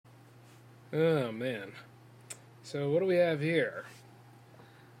Oh, man. So, what do we have here?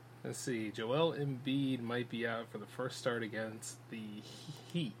 Let's see. Joel Embiid might be out for the first start against the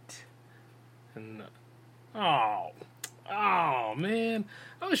Heat. And, oh, man.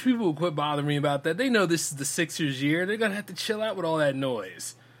 I wish people would quit bothering me about that. They know this is the Sixers' year. They're going to have to chill out with all that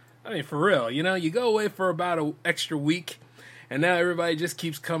noise. I mean, for real. You know, you go away for about an extra week, and now everybody just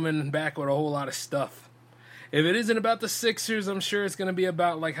keeps coming back with a whole lot of stuff. If it isn't about the Sixers, I'm sure it's going to be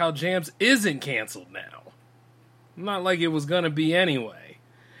about, like, how Jams isn't canceled now. Not like it was going to be anyway.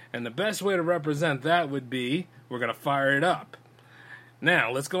 And the best way to represent that would be, we're going to fire it up.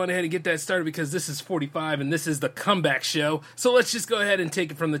 Now, let's go on ahead and get that started because this is 45 and this is the comeback show. So let's just go ahead and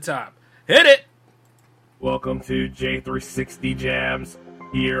take it from the top. Hit it! Welcome to J360 Jams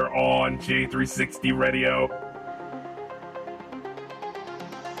here on J360 Radio.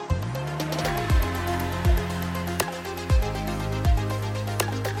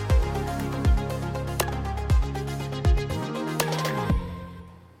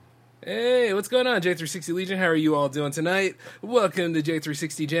 Hey, what's going on, J360 Legion? How are you all doing tonight? Welcome to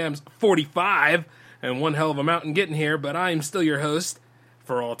J360 Jams 45, and one hell of a mountain getting here, but I'm still your host,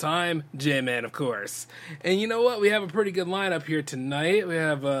 for all time, J-Man, of course. And you know what? We have a pretty good lineup here tonight. We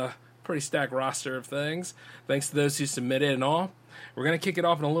have a pretty stacked roster of things, thanks to those who submitted and all. We're going to kick it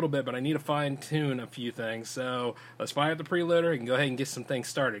off in a little bit, but I need to fine-tune a few things, so let's fire up the preloader and go ahead and get some things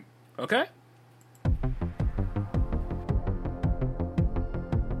started. Okay?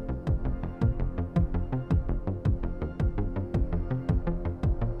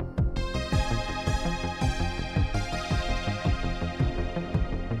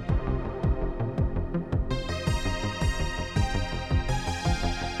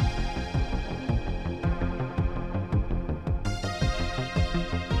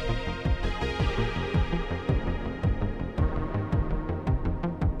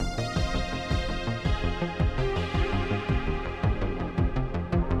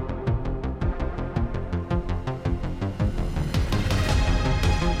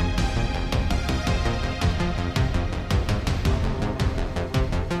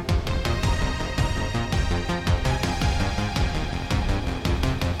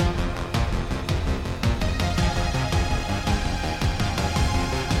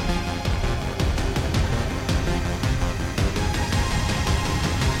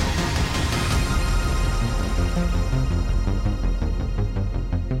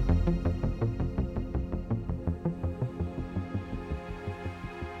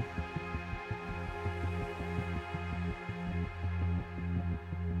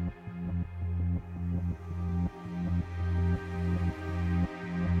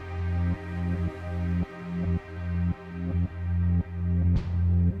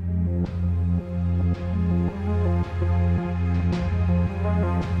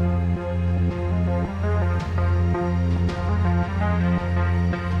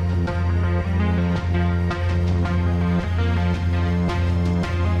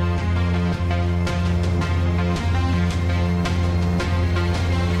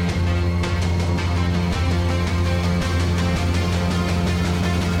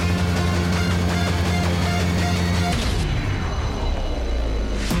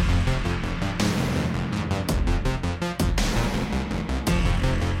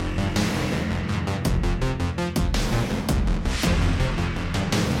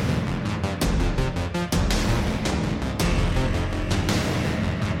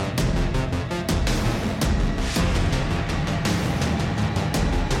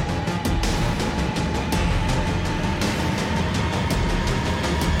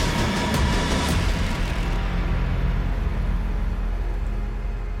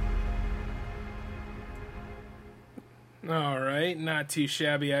 Alright, not too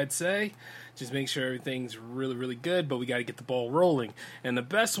shabby, I'd say. Just make sure everything's really, really good, but we got to get the ball rolling. And the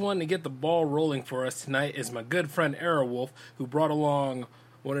best one to get the ball rolling for us tonight is my good friend Aerowolf, who brought along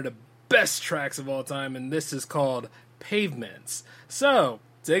one of the best tracks of all time, and this is called Pavements. So,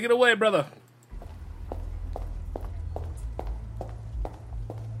 take it away, brother.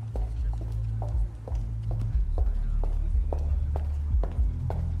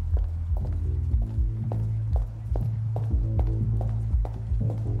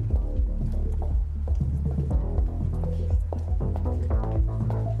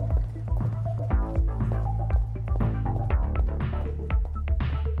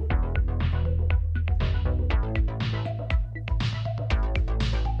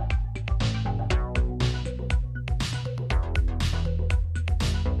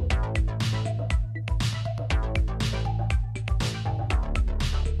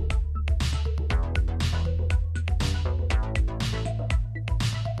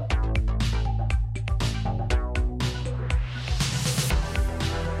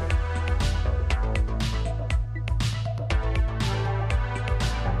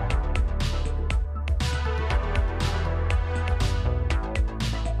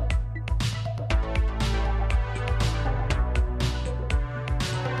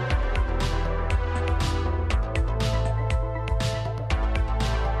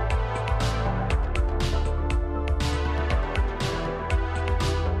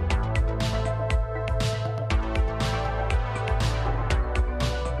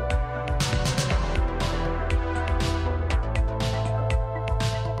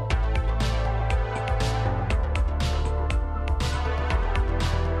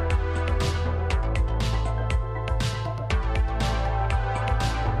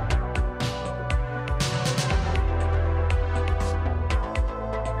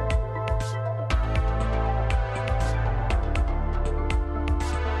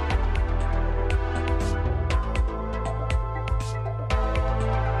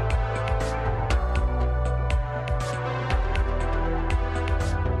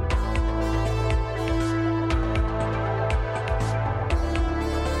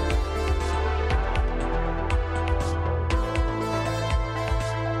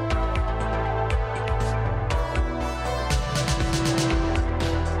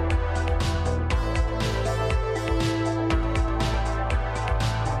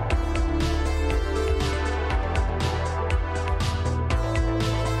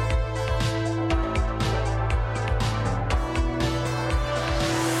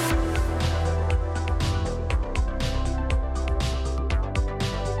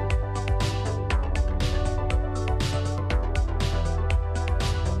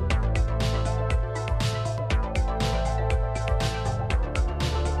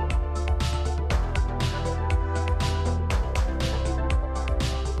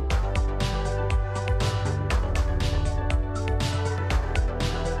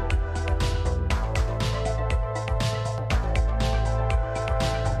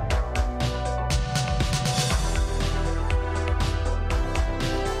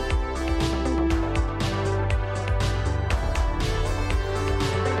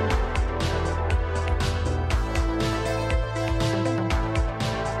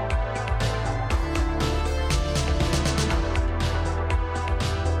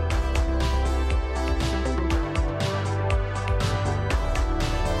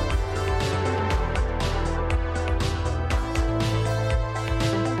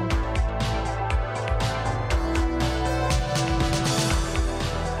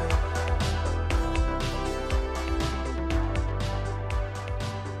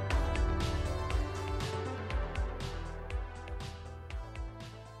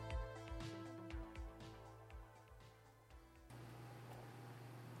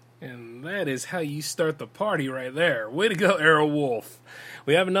 And that is how you start the party right there. Way to go, Aerowolf.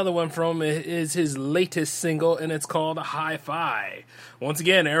 We have another one from his latest single, and it's called Hi-Fi. Once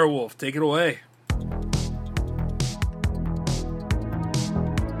again, Aerowolf, take it away.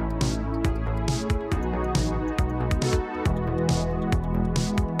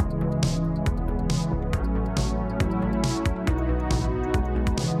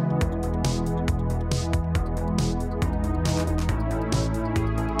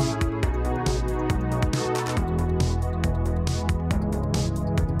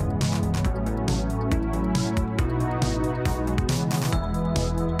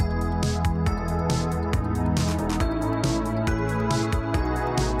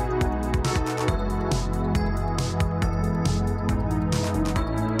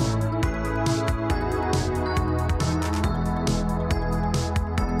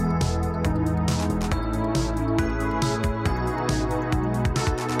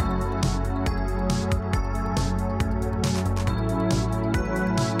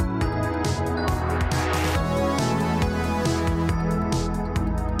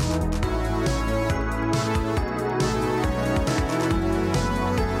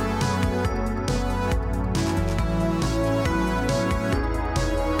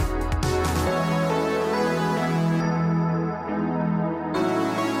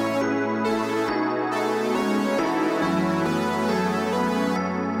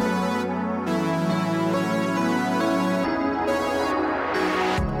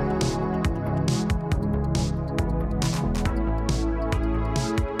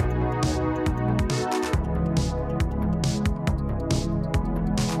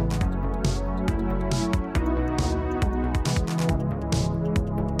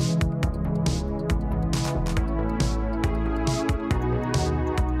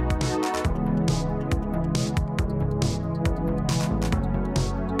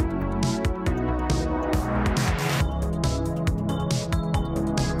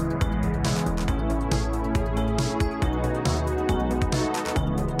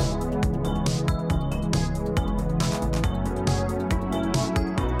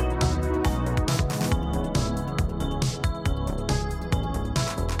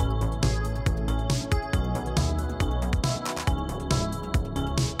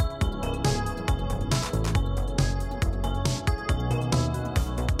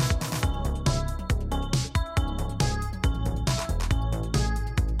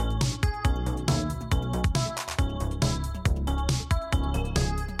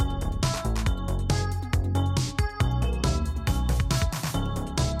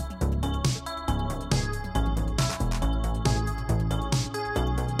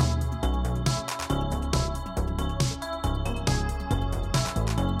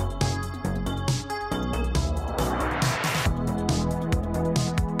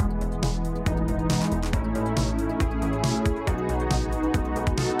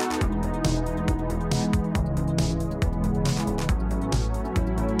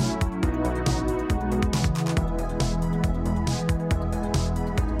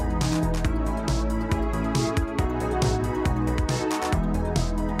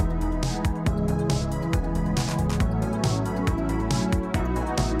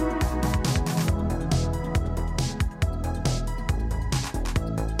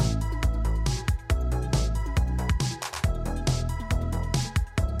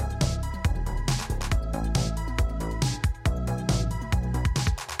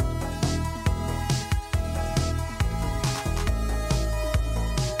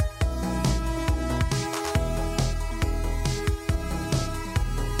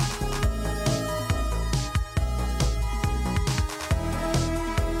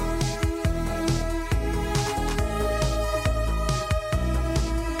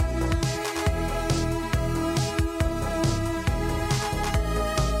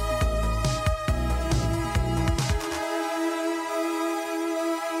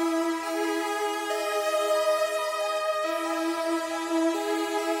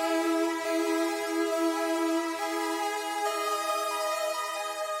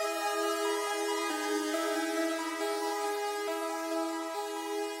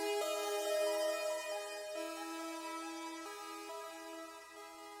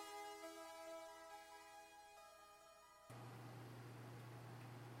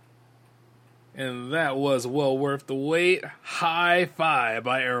 And that was well worth the wait. Hi-Fi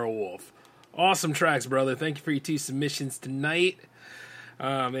by Aerowolf. Awesome tracks, brother. Thank you for your 2 submissions tonight.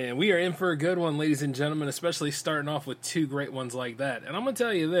 Man, we are in for a good one, ladies and gentlemen, especially starting off with 2 great ones like that. And I'm going to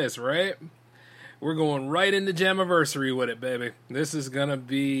tell you this, right? We're going right into Jamiversary with it, baby. This is going to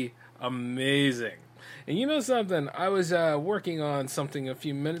be amazing. And you know something? I was working on something a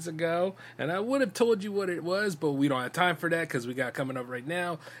few minutes ago, and I would have told you what it was, but we don't have time for that because we got coming up right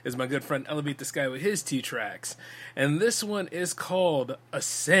now is my good friend Elevate the Sky with his 2 tracks. And this one is called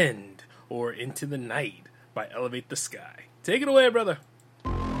Ascend, or Into the Night, by Elevate the Sky. Take it away, brother.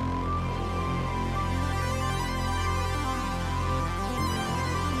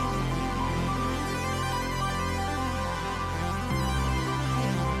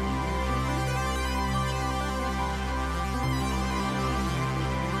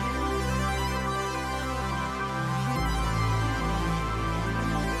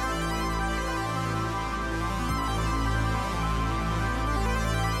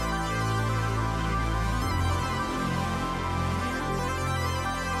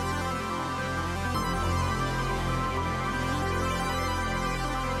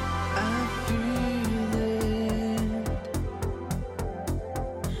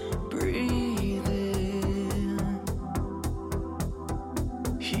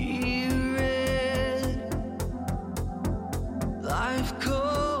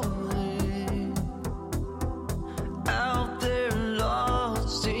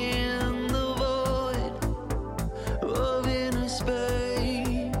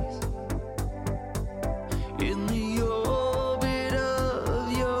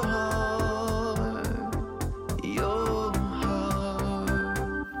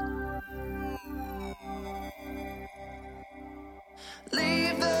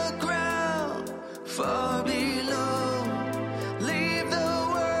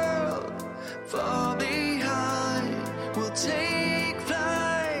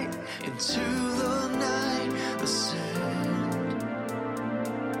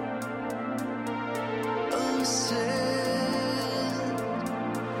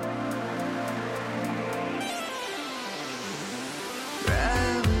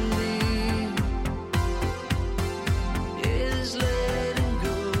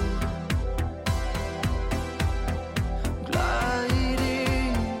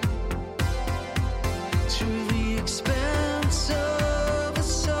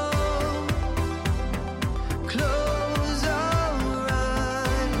 Close our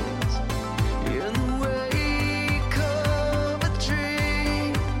eyes in the wake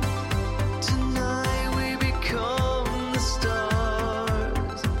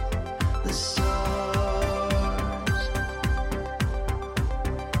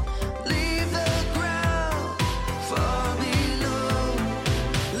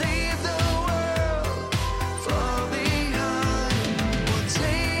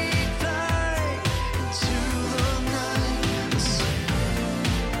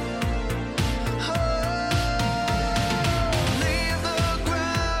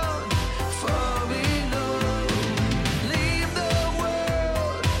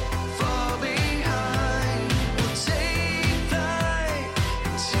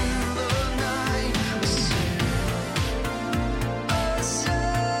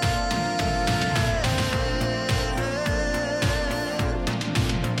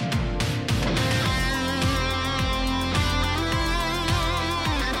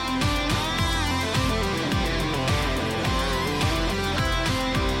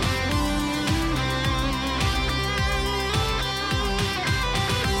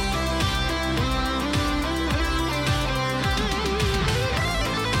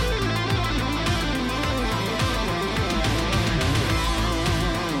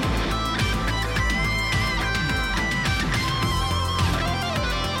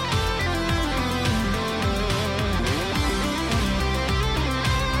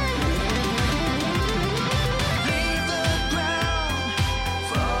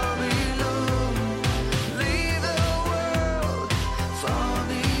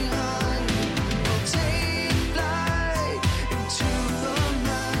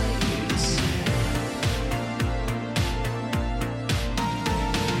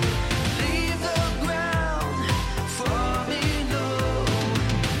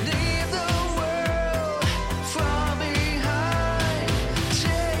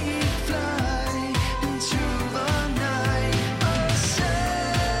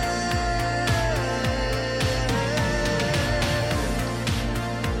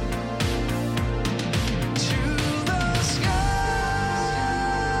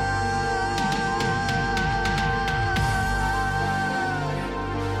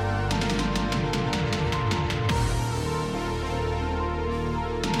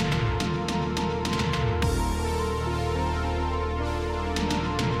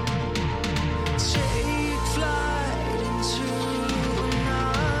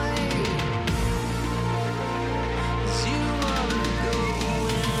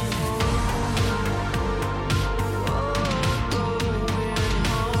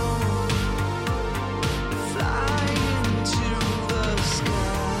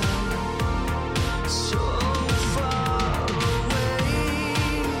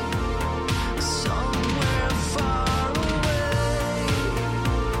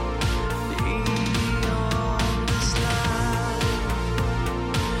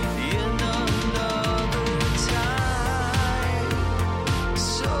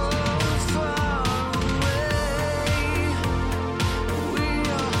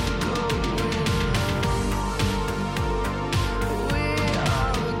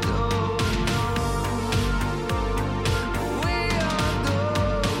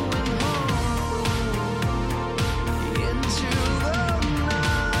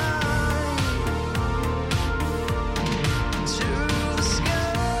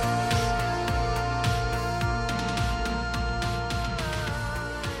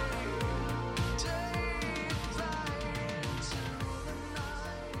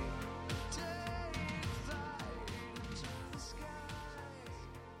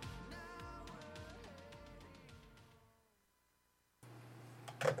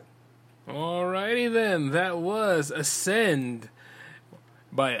Alrighty then, that was Ascend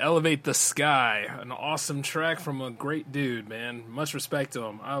by Elevate the Sky. An awesome track from a great dude, man. Much respect to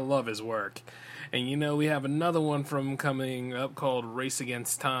him. I love his work. And you know, we have another one from coming up called Race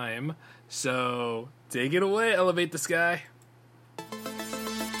Against Time. So, take it away, Elevate the Sky.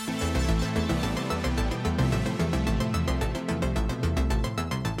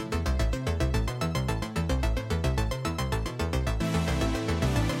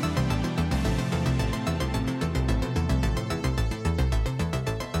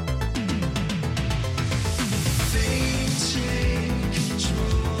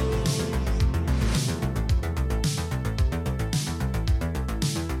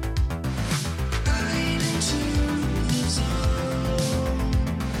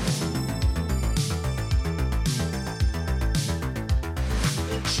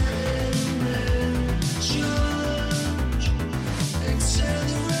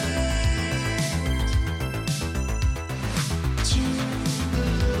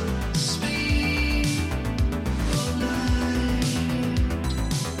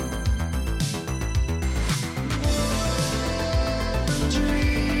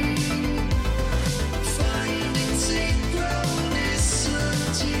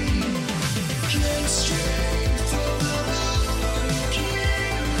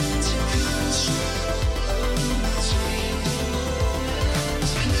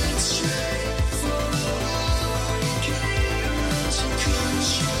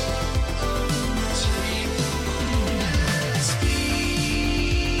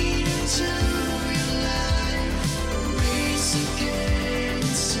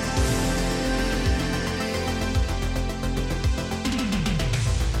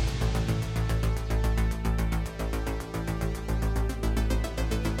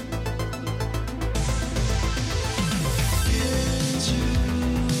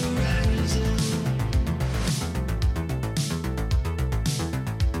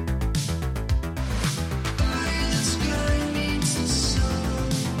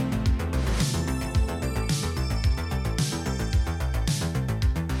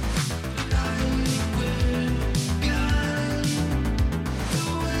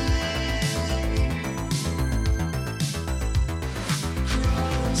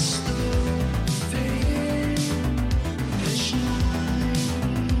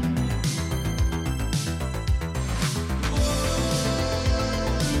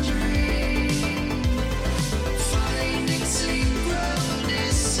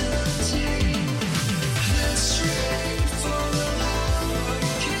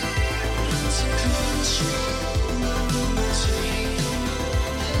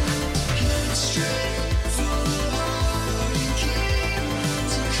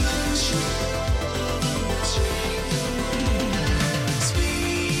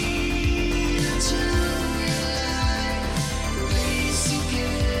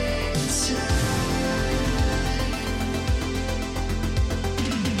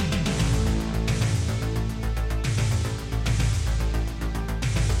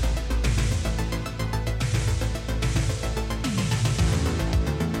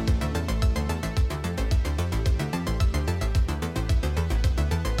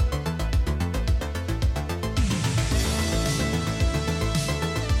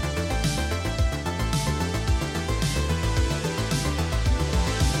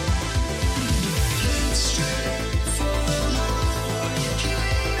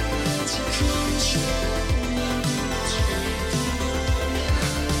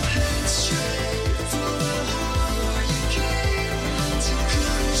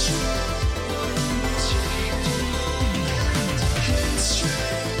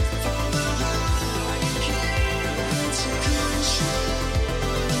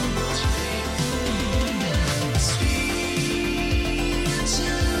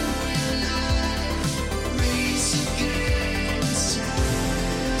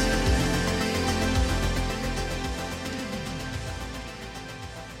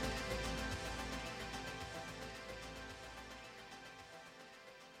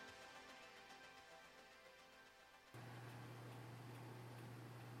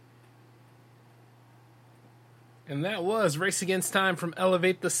 And that was Race Against Time from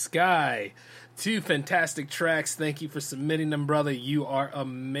Elevate the Sky. Two fantastic tracks. Thank you for submitting them, brother. You are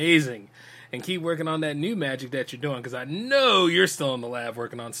amazing. And keep working on that new magic that you're doing, because I know you're still in the lab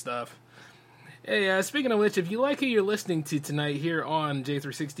working on stuff. Hey, speaking of which, if you like who you're listening to tonight here on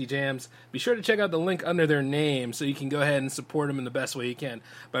J360 Jams, be sure to check out the link under their name so you can go ahead and support them in the best way you can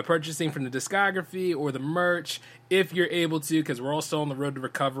by purchasing from the discography or the merch if you're able to, because we're all still on the road to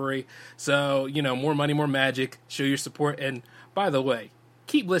recovery. So, you know, more money, more magic. Show your support. And by the way,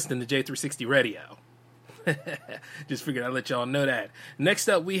 keep listening to J360 Radio. Just figured I'd let y'all know that. Next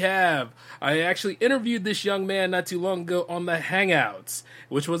up I actually interviewed this young man not too long ago on the Hangouts,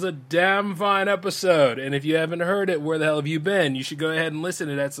 which was a damn fine episode. And if you haven't heard it, where the hell have you been? You should go ahead and listen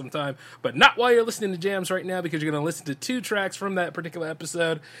to that sometime. But not while you're listening to Jams right now, because you're going to listen to 2 tracks from that particular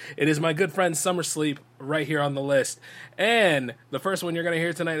episode. It is my good friend Summer Sleep right here on the list. And the first one you're going to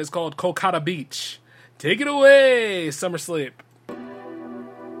hear tonight is called Kolkata Beach. Take it away, Summer Sleep.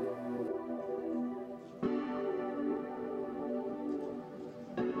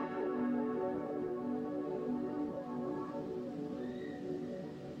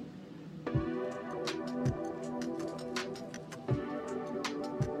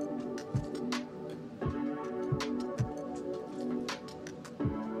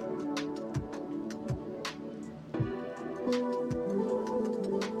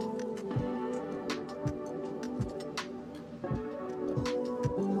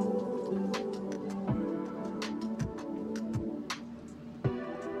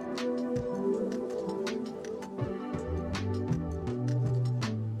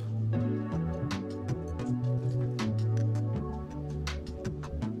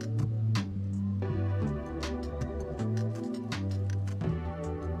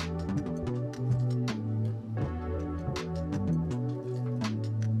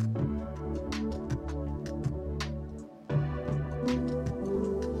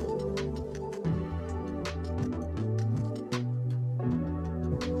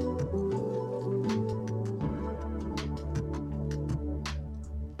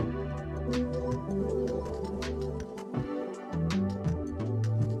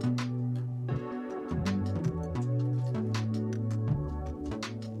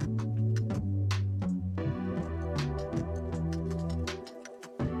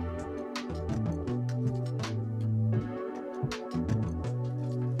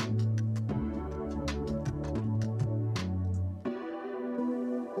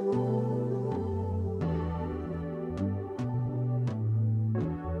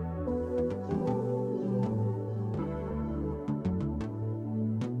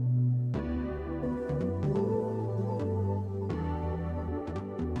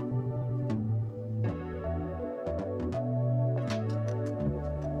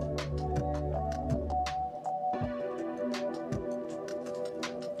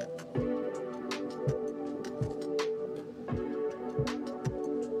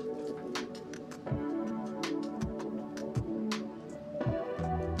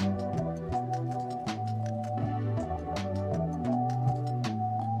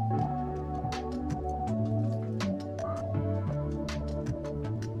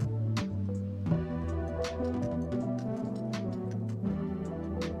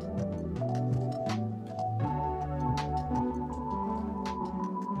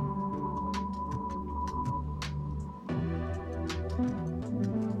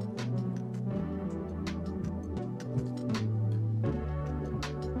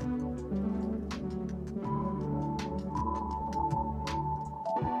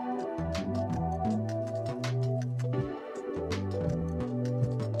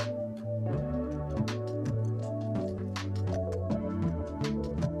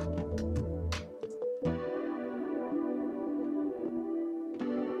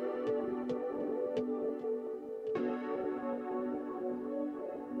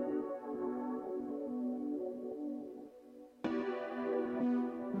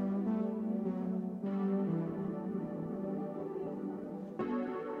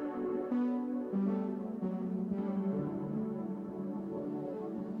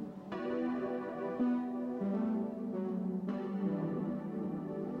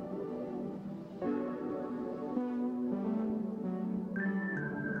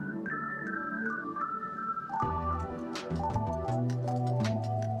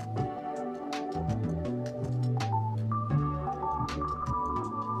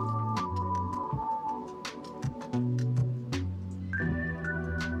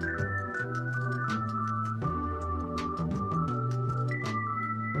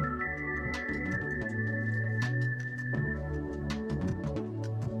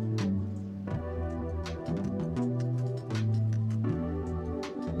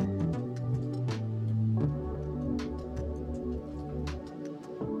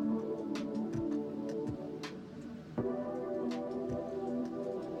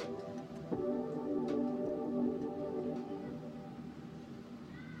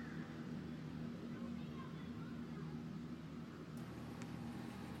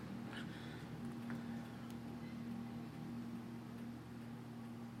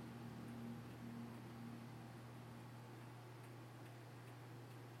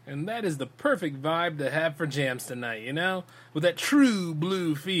 And that is the perfect vibe to have for jams tonight, you know? With that true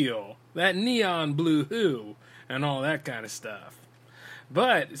blue feel, that neon blue hue, and all that kind of stuff.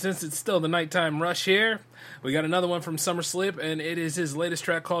 But since it's still the nighttime rush here, we got another one from Summer Sleep, and it is his latest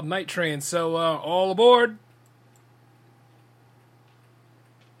track called Night Train. So, all aboard!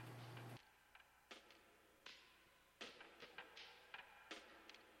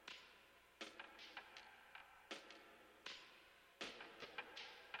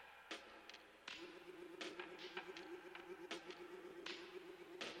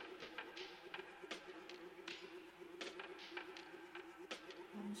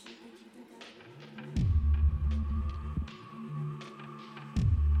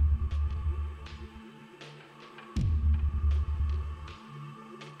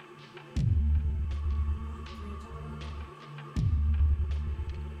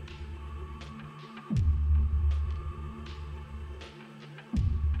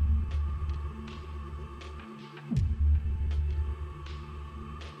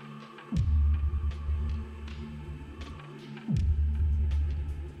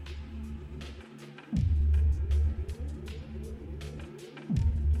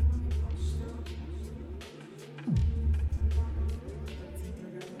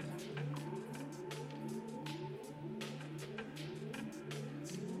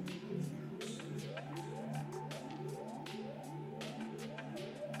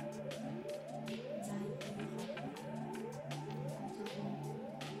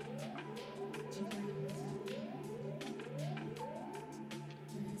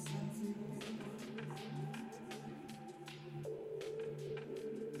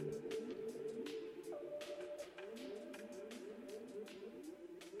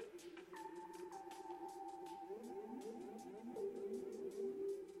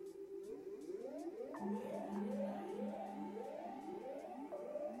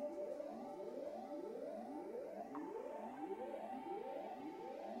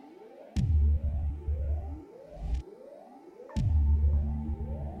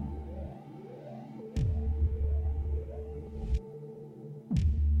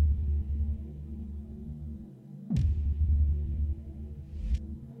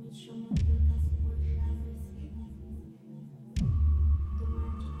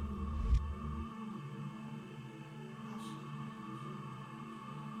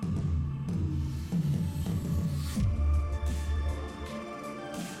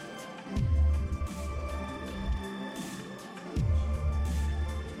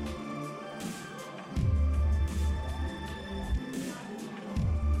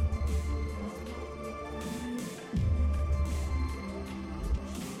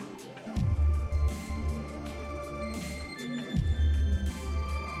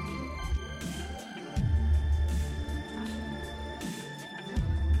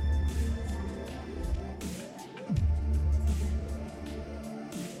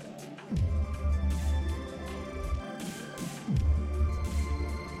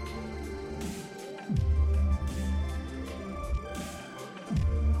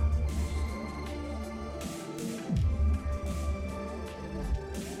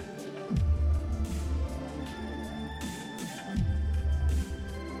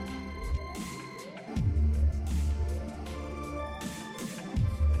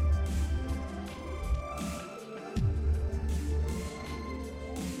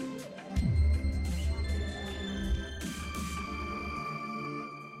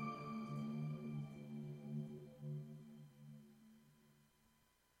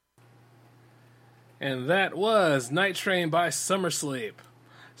 And that was Night Train by Summersleep.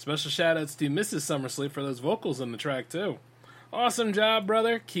 Special shoutouts to Mrs. Summersleep for those vocals on the track, too. Awesome job,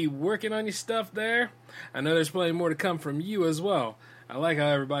 brother. Keep working on your stuff there. I know there's plenty more to come from you as well. I like how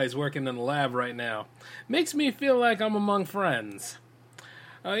everybody's working in the lab right now. Makes me feel like I'm among friends.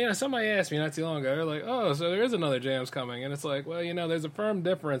 Somebody asked me not too long ago, they're like, oh, so there is another Jams coming. And it's like, well, there's a firm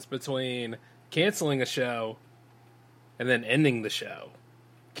difference between canceling a show and then ending the show.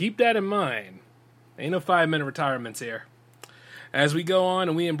 Keep that in mind. Ain't no 5-minute retirements here. As we go on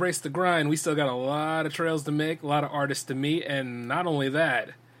and we embrace the grind, we still got a lot of trails to make, a lot of artists to meet, and not only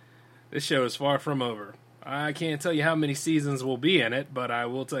that, this show is far from over. I can't tell you how many seasons will be in it, but I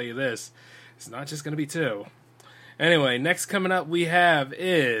will tell you this, it's not just going to be 2. Anyway, next coming up we have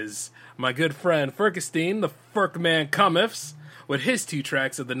is my good friend Ferkestein, the Ferkman Comeths, with his 2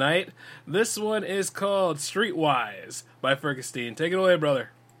 tracks of the night. This one is called Streetwise by Ferkestein. Take it away, brother.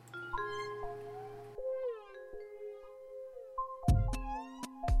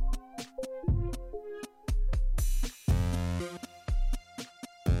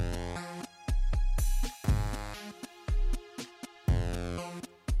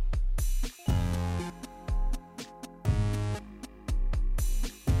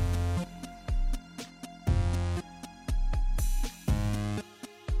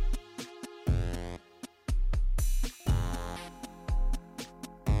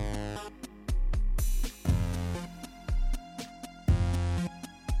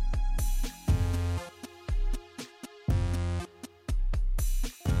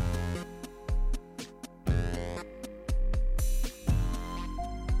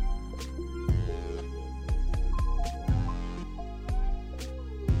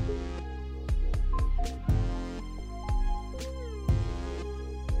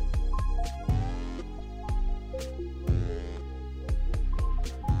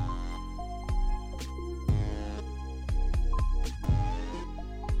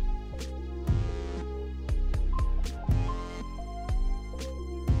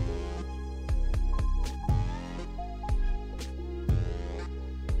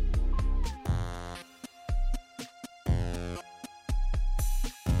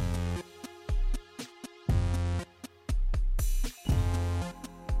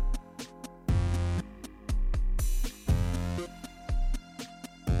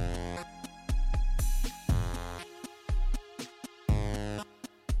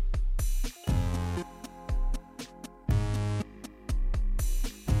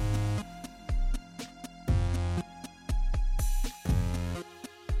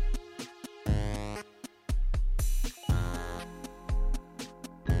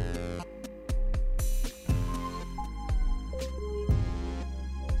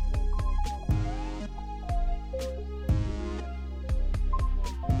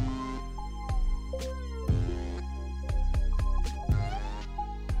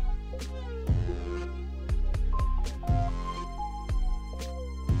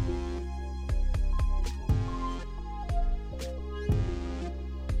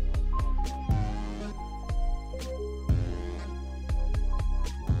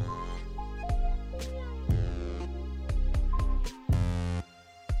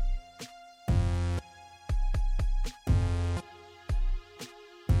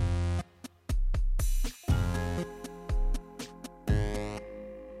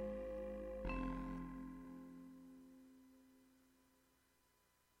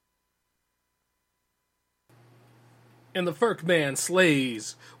 And the Ferk Man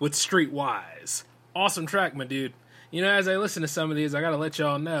slays with Streetwise. Awesome track, my dude. You know, as I listen to some of these, I gotta let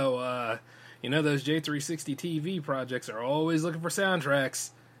y'all know, those J360 TV projects are always looking for soundtracks.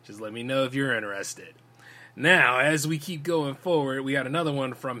 Just let me know if you're interested. Now, as we keep going forward, we got another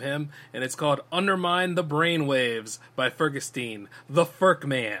one from him, and it's called Undermine the Brainwaves by Fergustein, the Ferk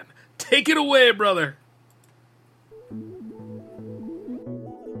Man. Take it away, brother!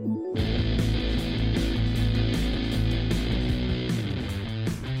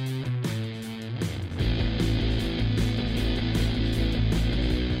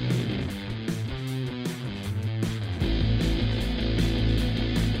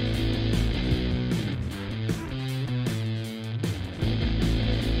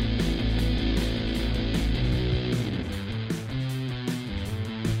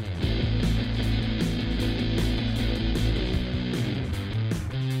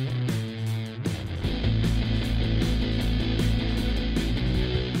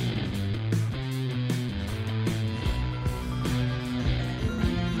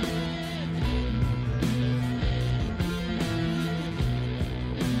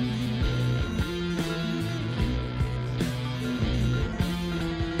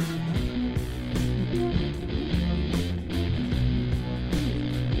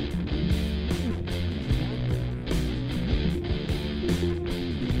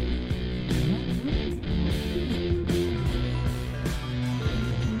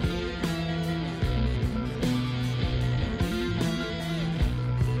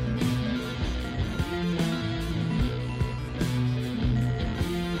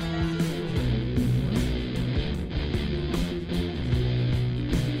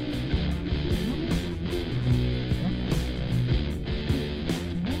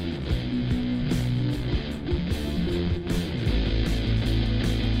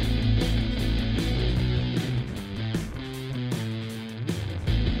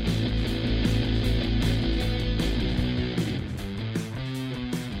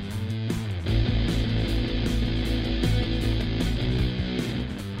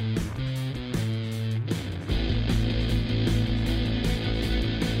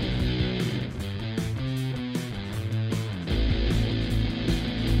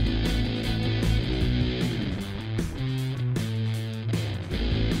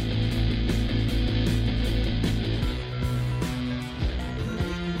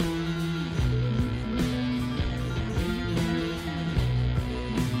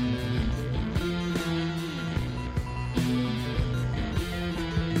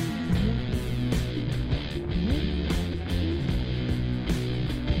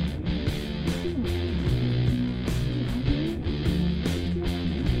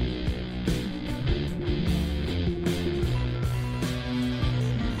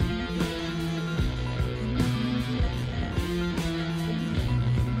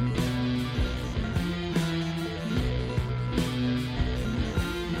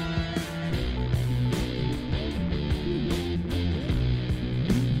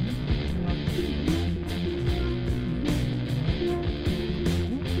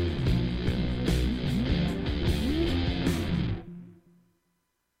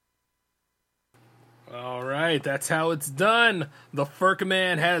 Alright, that's how it's done. The Ferk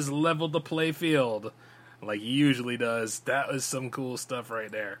Man has leveled the playfield. Like he usually does. That was some cool stuff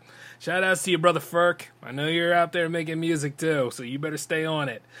right there. Shout outs to your brother Ferk. I know you're out there making music too, so you better stay on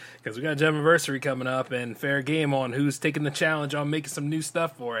it. Because we got Jamiversary coming up and fair game on who's taking the challenge on making some new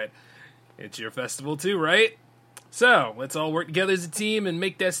stuff for it. It's your festival too, right? So, let's all work together as a team and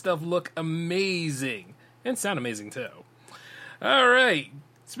make that stuff look amazing. And sound amazing too. Alright.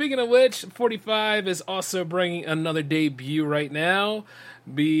 Speaking of which, 45 is also bringing another debut right now.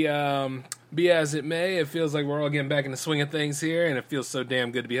 Be as it may, it feels like we're all getting back in the swing of things here, and it feels so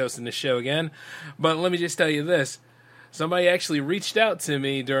damn good to be hosting this show again. But let me just tell you this. Somebody actually reached out to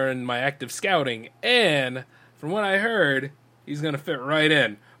me during my active scouting, and from what I heard, he's going to fit right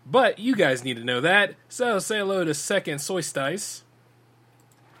in. But you guys need to know that, so say hello to Second Soystice.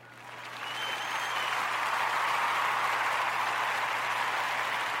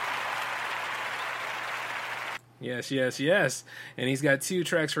 Yes. And he's got 2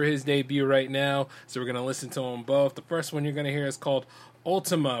 tracks for his debut right now, so we're going to listen to them both. The first one you're going to hear is called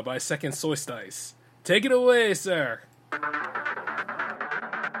Ultima by Second Soystice. Take it away, sir.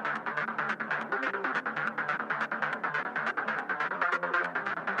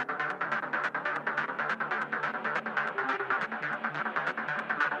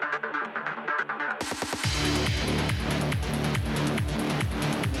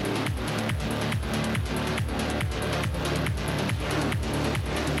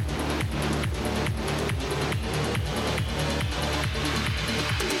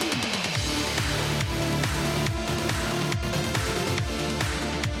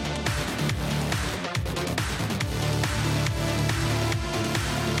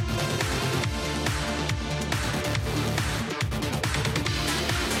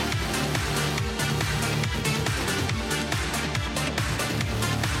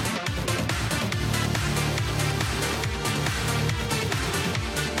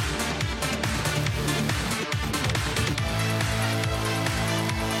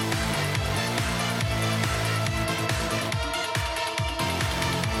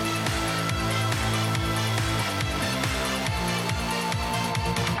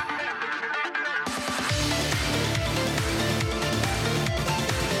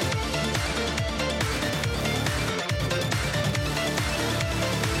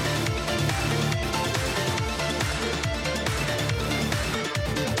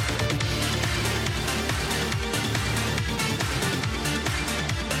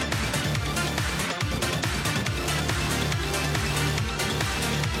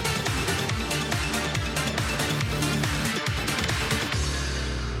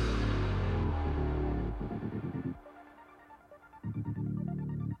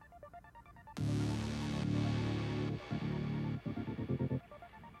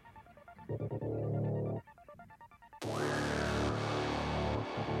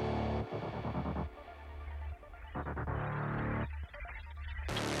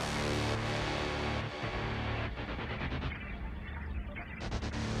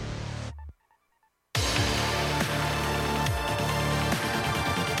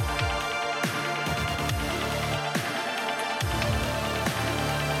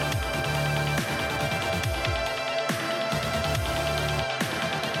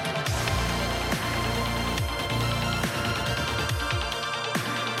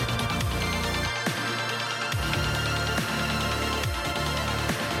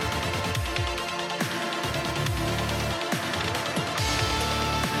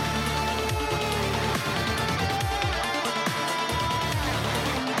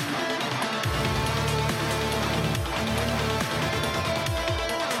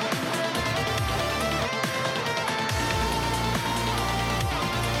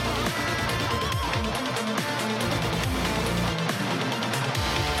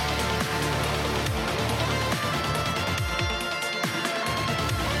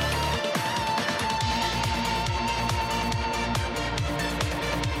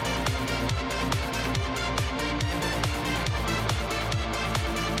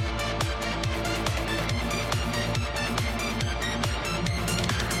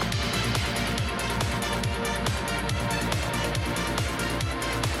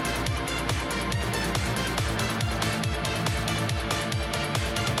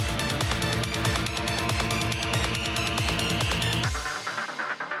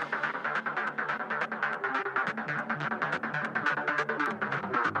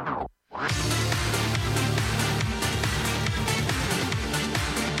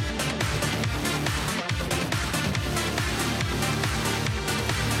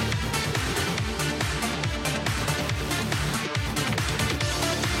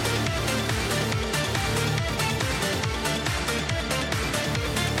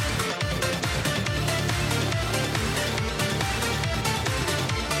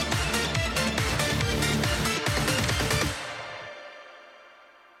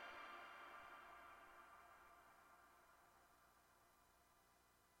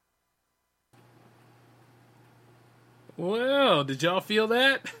 Well, did y'all feel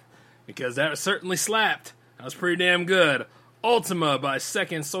that? Because that certainly slapped. That was pretty damn good. Ultima by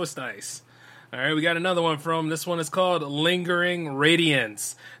Second Solstice. Alright, we got another one from, this one is called Lingering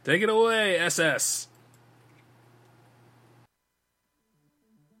Radiance. Take it away, SS.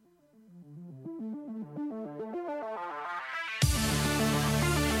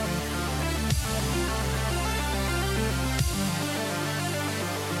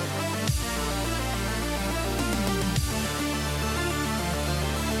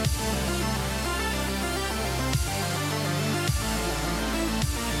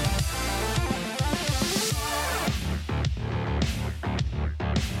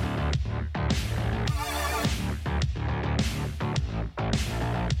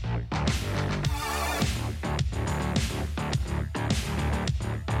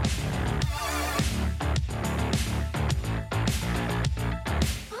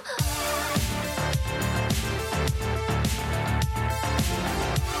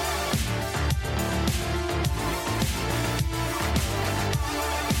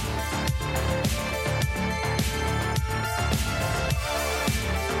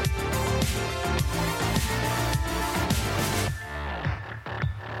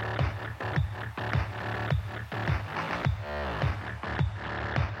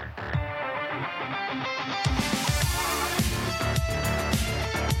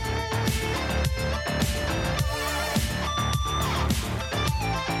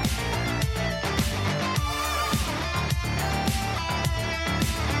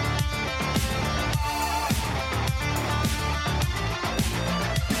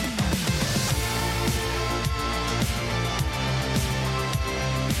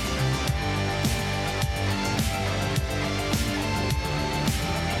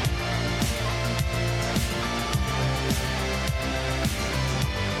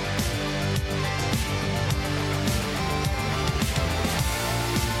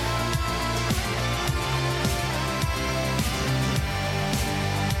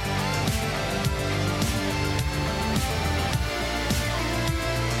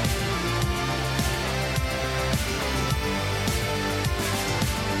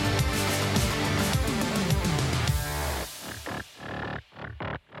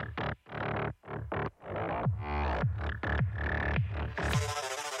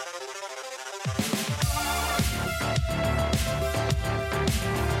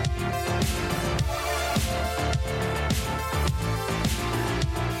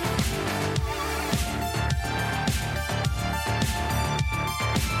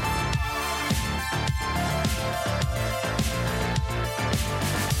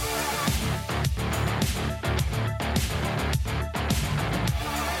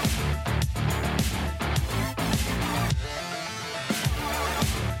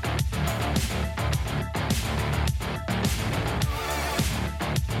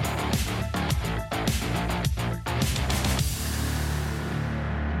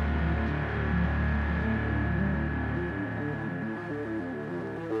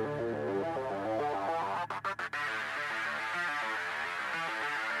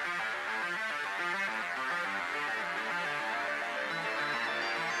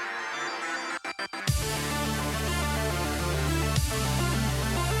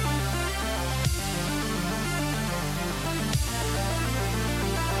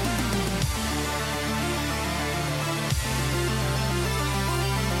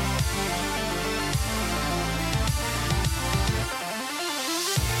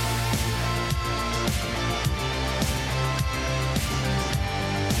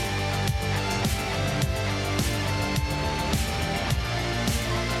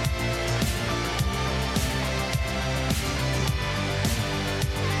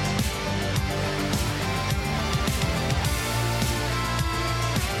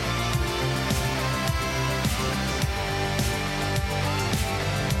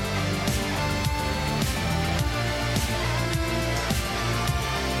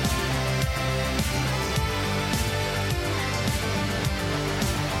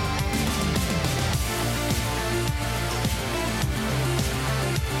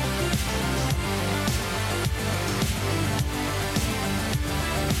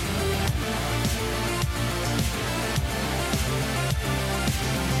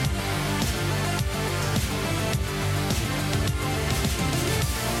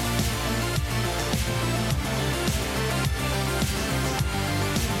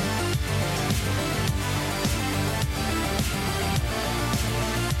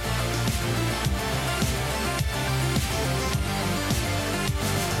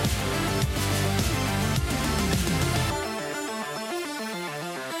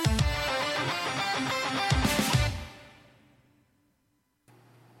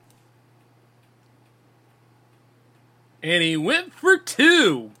 and he went for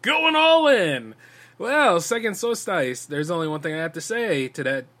 2, going all in. Well, second solstice, there's only one thing I have to say to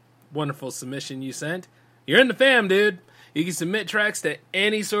that wonderful submission you sent. You're in the fam, dude. You can submit tracks to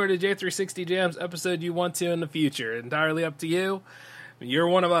any sort of J360 Jams episode you want to in the future. Entirely up to you. You're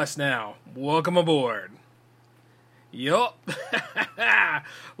one of us now. Welcome aboard. Yup.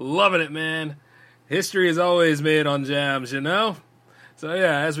 Loving it, man. History is always made on jams, you know? So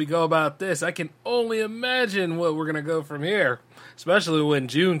yeah, as we go about this, I can only imagine what we're going to go from here. Especially when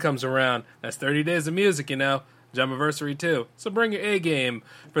June comes around. That's 30 days of music, you know. Jamiversary too. So bring your A game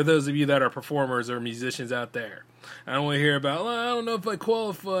for those of you that are performers or musicians out there. I don't want to hear about, I don't know if I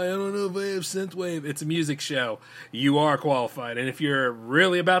qualify, I don't know if I have synthwave. It's a music show. You are qualified. And if you're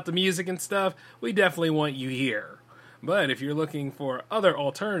really about the music and stuff, we definitely want you here. But if you're looking for other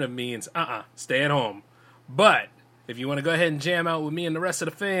alternative means, stay at home. But if you want to go ahead and jam out with me and the rest of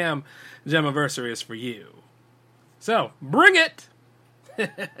the fam, Jamiversary is for you. So, bring it!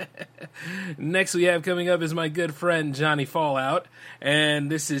 Next we have coming up is my good friend Johnny Fallout,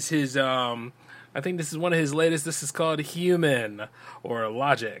 and this is his, I think this is one of his latest. This is called Human, or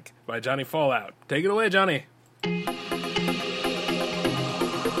Logic, by Johnny Fallout. Take it away, Johnny.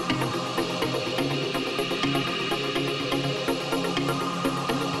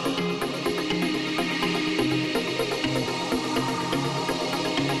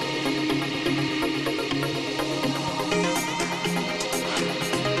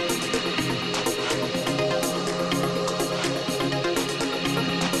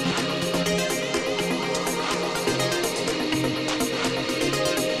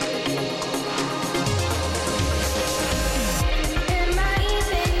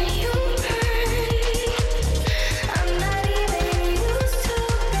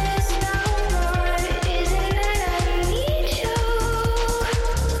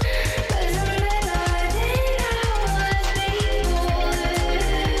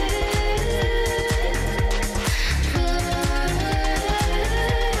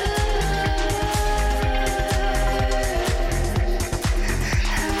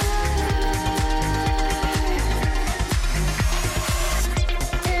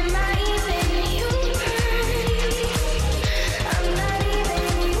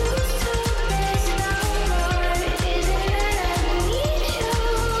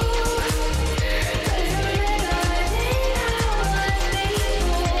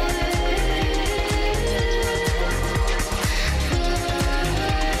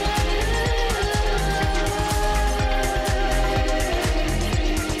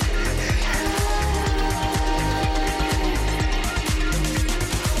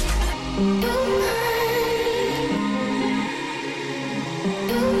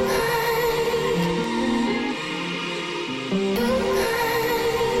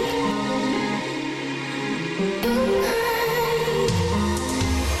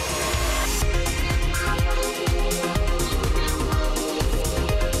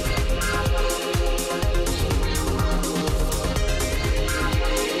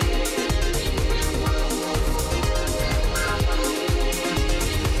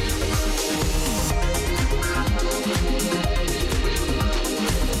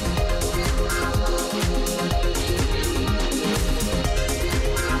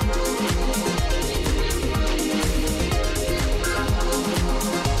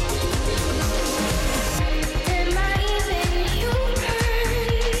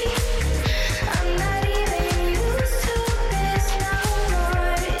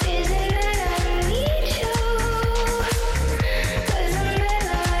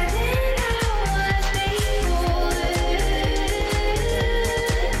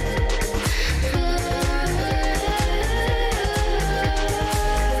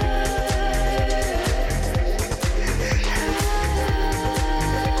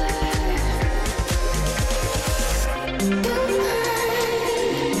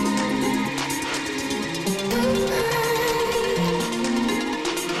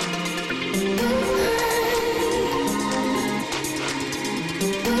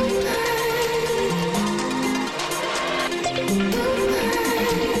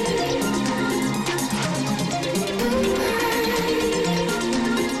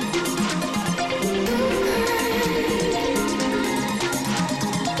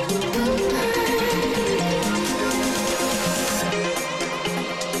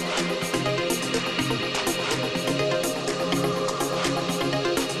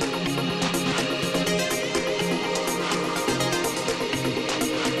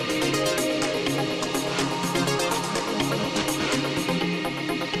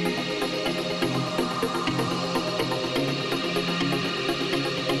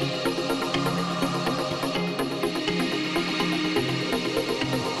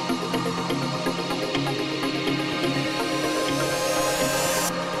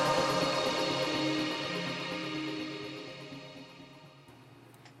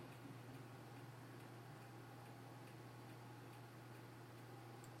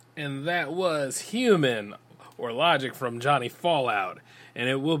 and that was Human, or Logic, from Johnny Fallout. And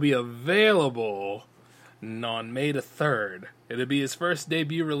it will be available on May the 3rd. It'll be his first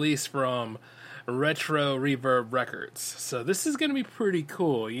debut release from Retro Reverb Records. So this is going to be pretty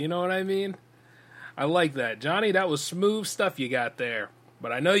cool, you know what I mean? I like that. Johnny, that was smooth stuff you got there.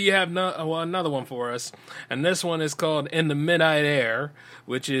 But I know you have another one for us. And this one is called In the Midnight Air,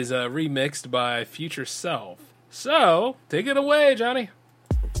 which is remixed by Future Self. So, take it away, Johnny.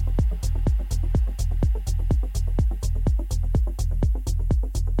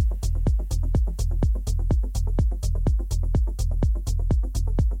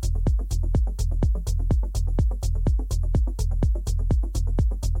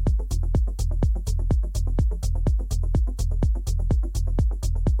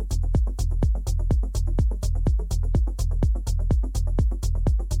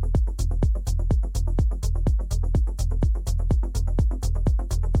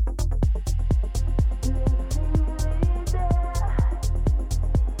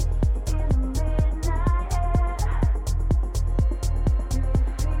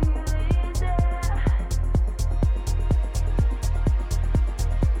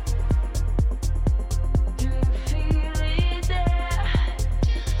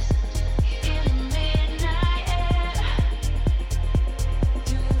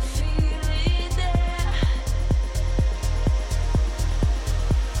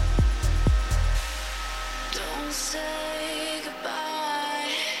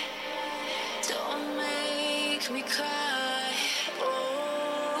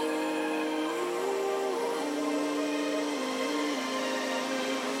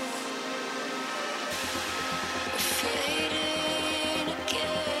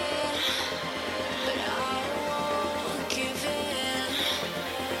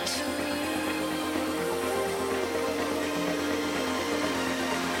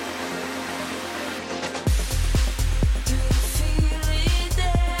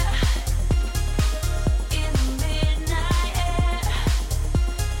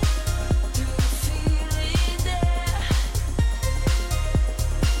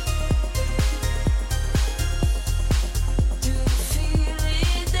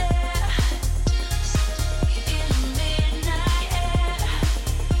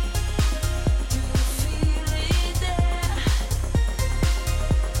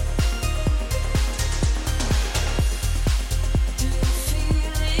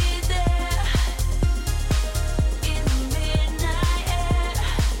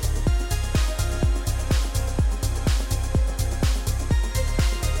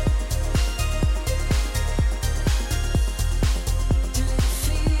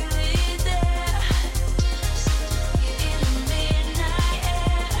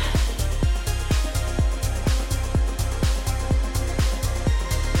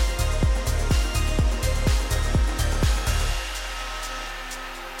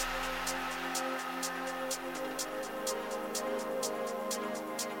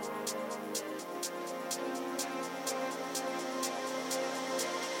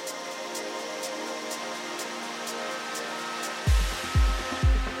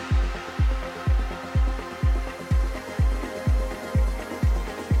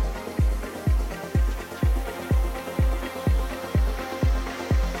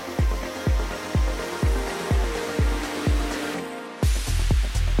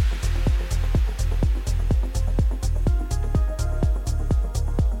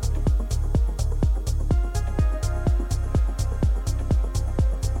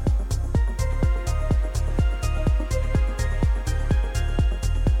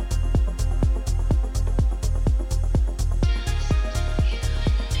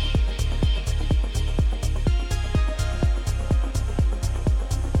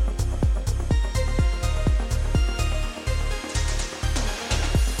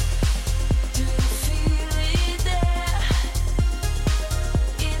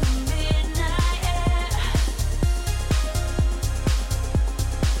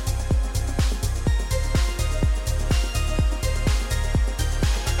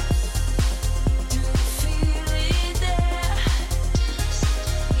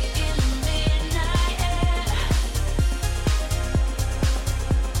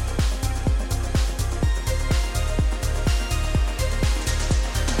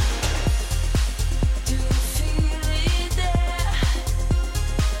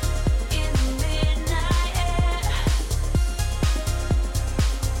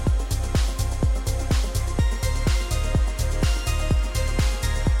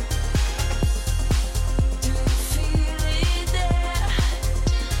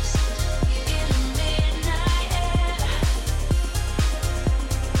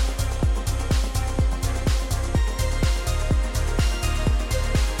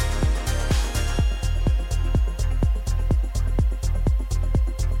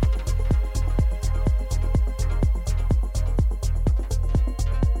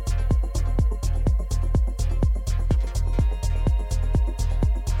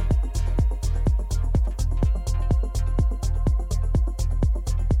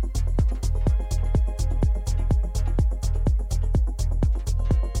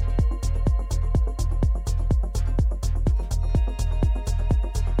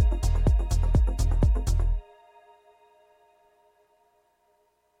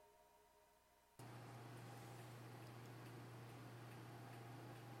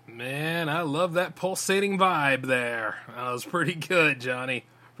 Man, I love that pulsating vibe there. That was pretty good, Johnny.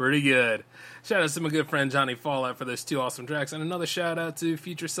 Pretty good. Shout out to my good friend Johnny Fallout for those 2 awesome tracks, and another shout out to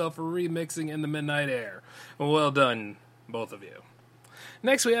Future Self for remixing In the Midnight Air. Well done, both of you.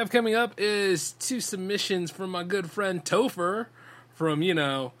 Next we have coming up is 2 submissions from my good friend Topher from,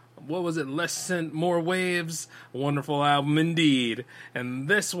 what was it, Less Scent, More Waves? A wonderful album indeed. And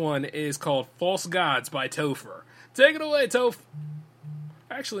this one is called False Gods by Topher. Take it away, Toph.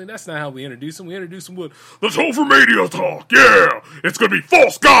 Actually, that's not how we introduce him. We introduce him with The Topher Media Talk, yeah! It's gonna be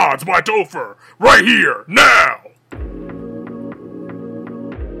False Gods by Topher, right here, now!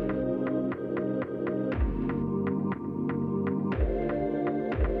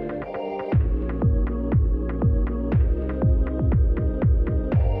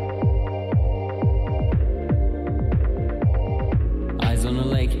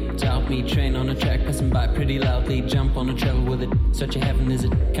 Train on a track, passing by pretty loudly. Jump on a travel with it. Such a heaven, is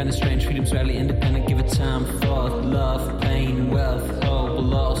it? Kinda strange, freedom's rarely independent. Give it time, thought, love, pain, wealth, hope,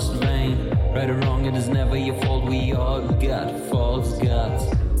 lost vain. Right or wrong, it is never your fault. We all got false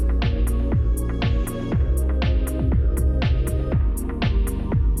gods.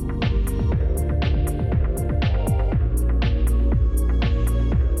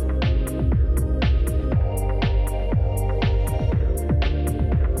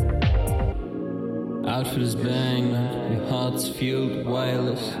 Outfitters bang, your heart's fueled,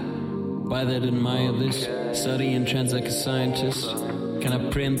 wireless. Why that admire this? Study and trends like a scientist. Can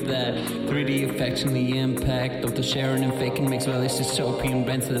I print that? 3D effect and the impact of the sharing and faking makes values dystopian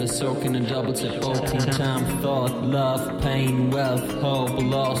brands that are soaking and double tip open. Time, thought, love, pain, wealth, hope,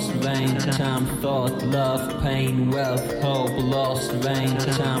 lost vain. Time, thought, love, pain, wealth, hope, lost vain.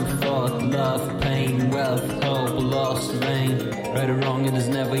 Time, thought, love, pain, wealth, hope, lost vain. Right or wrong, it is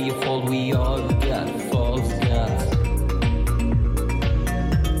never your fault. We all got false gods.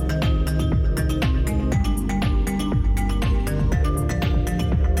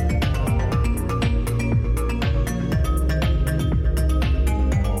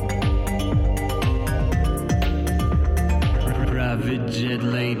 Jet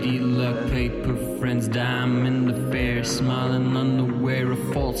lady, luck, paper, friends, diamond affair, smiling unaware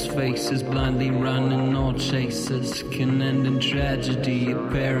of false faces, blindly running all chases, can end in tragedy.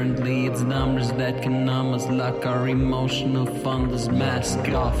 Apparently it's numbers that can numb us, like our emotional funders. Mask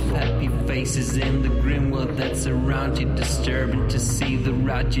off, happy faces in the grim world that's around you. Disturbing to see the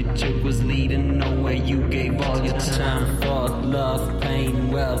route you took was leading nowhere. You gave all your time, thought, love, pain,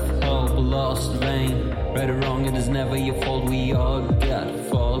 wealth, hope, lost vain. Right or wrong, it is never your fault. We all got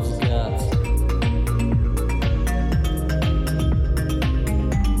false gods.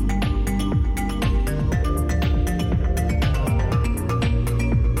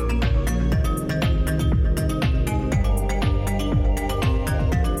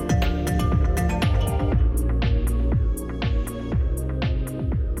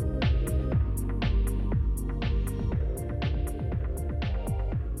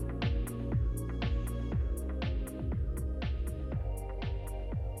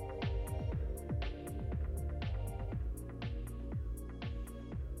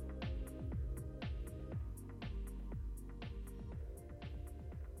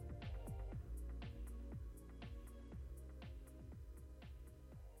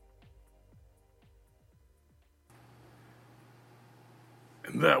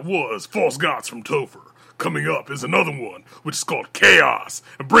 And that was False Gods from Topher. Coming up is another one, which is called Chaos.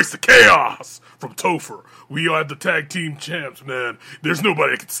 Embrace the Chaos from Topher. We are the tag team champs, man. There's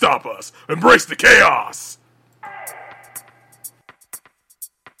nobody that can stop us. Embrace the Chaos!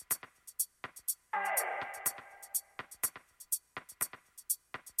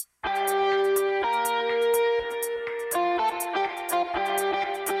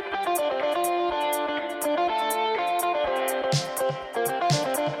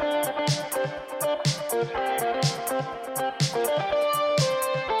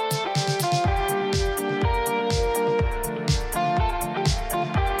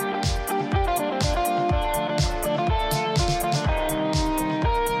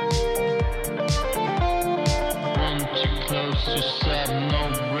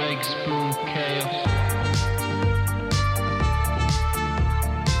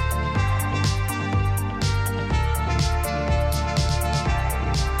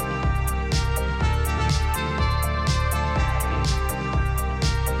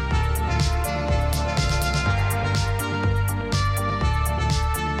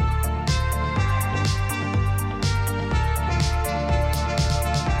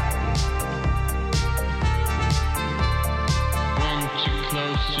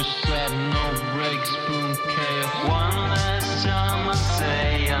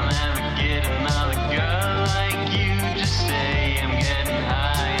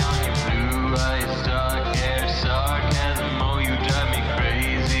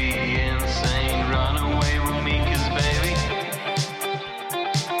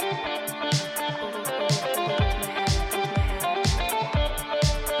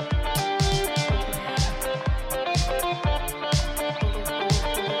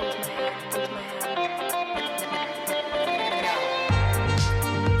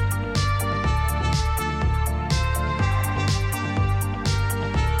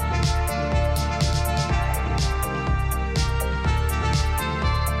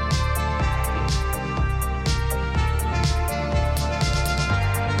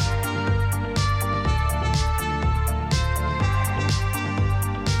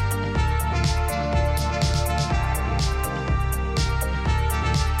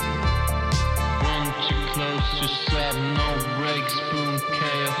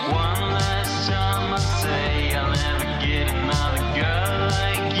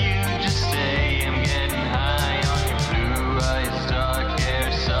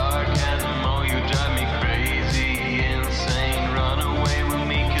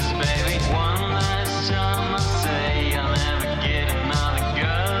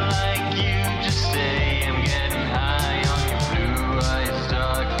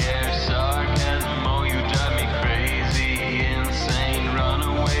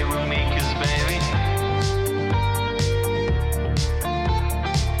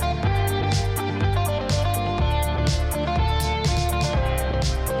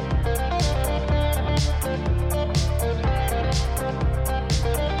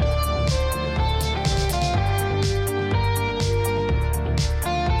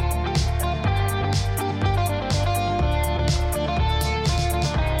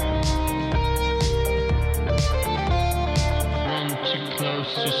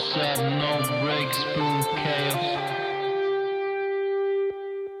 dose yourself, no break, spoon chaos.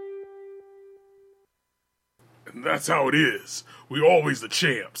 And that's how it is. We always the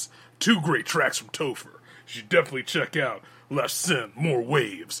champs. 2 great tracks from Topher. You should definitely check out Left Sin, More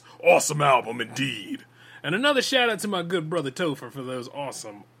Waves. Awesome album indeed. And another shout out to my good brother Topher for those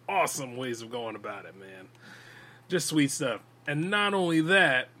awesome ways of going about it, man. Just sweet stuff. And not only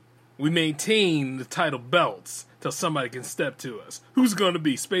that, we maintain the title belts till somebody can step to us. Who's gonna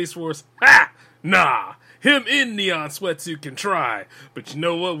be? Space Force? Ha! Nah! Him in Neon Sweatsuit can try. But you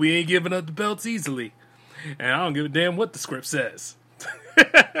know what? We ain't giving up the belts easily. And I don't give a damn what the script says.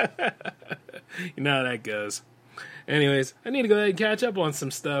 You know how that goes. Anyways, I need to go ahead and catch up on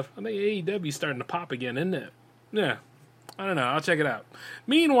some stuff. I think AEW's starting to pop again, isn't it? Yeah. I don't know. I'll check it out.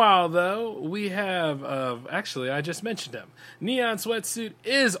 Meanwhile, though, we have, actually, I just mentioned him. Neon Sweatsuit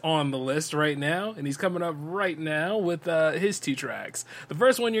is on the list right now, and he's coming up right now with his 2 tracks. The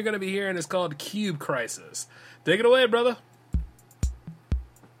first one you're going to be hearing is called Cube Crisis. Take it away, brother.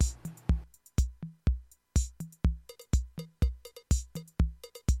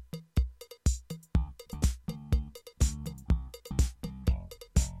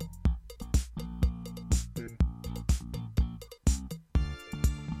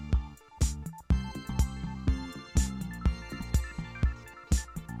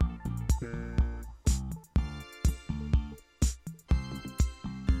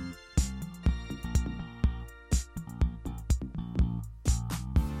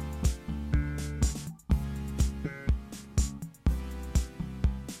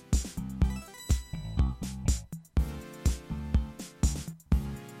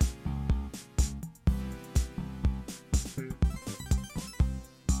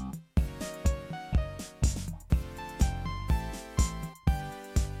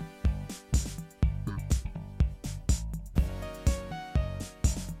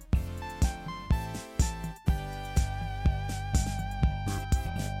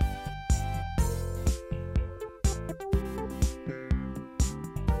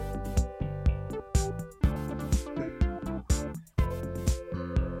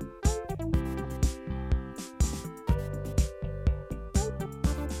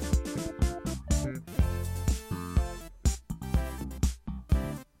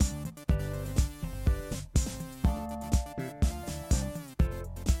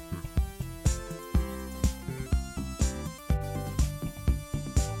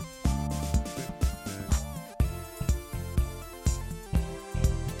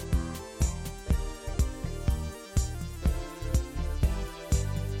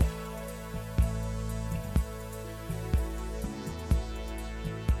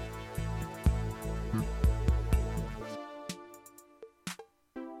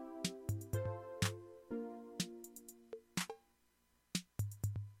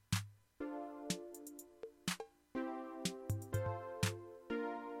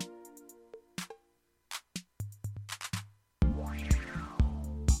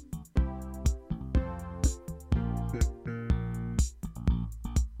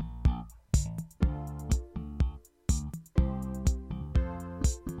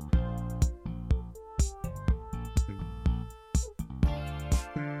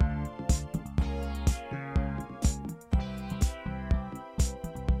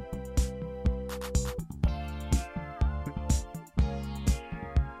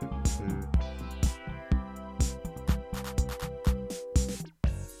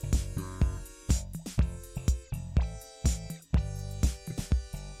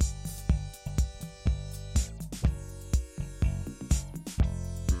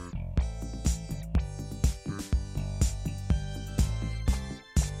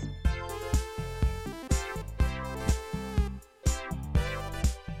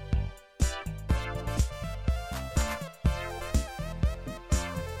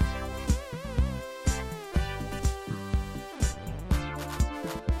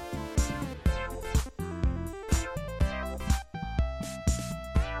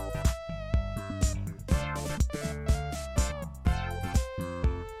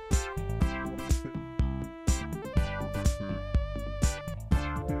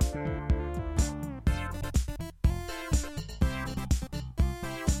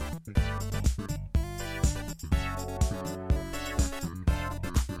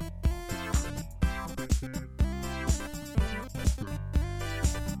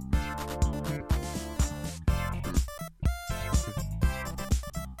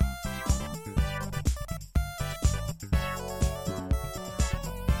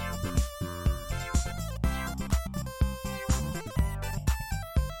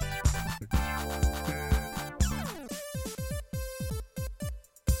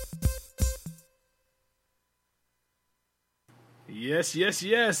 Yes, yes,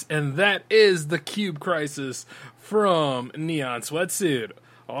 yes. And that is the Cube Crisis from Neon Sweatsuit.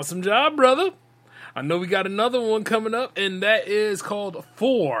 Awesome job, brother. I know we got another one coming up, and that is called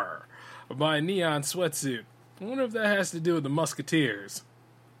 4 by Neon Sweatsuit. I wonder if that has to do with the Musketeers.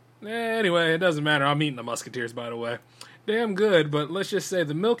 Anyway, it doesn't matter. I'm eating the Musketeers, by the way. Damn good, but let's just say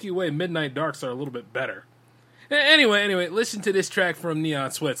the Milky Way Midnight Darks are a little bit better. Anyway, listen to this track from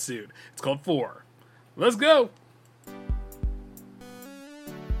Neon Sweatsuit. It's called 4. Let's go!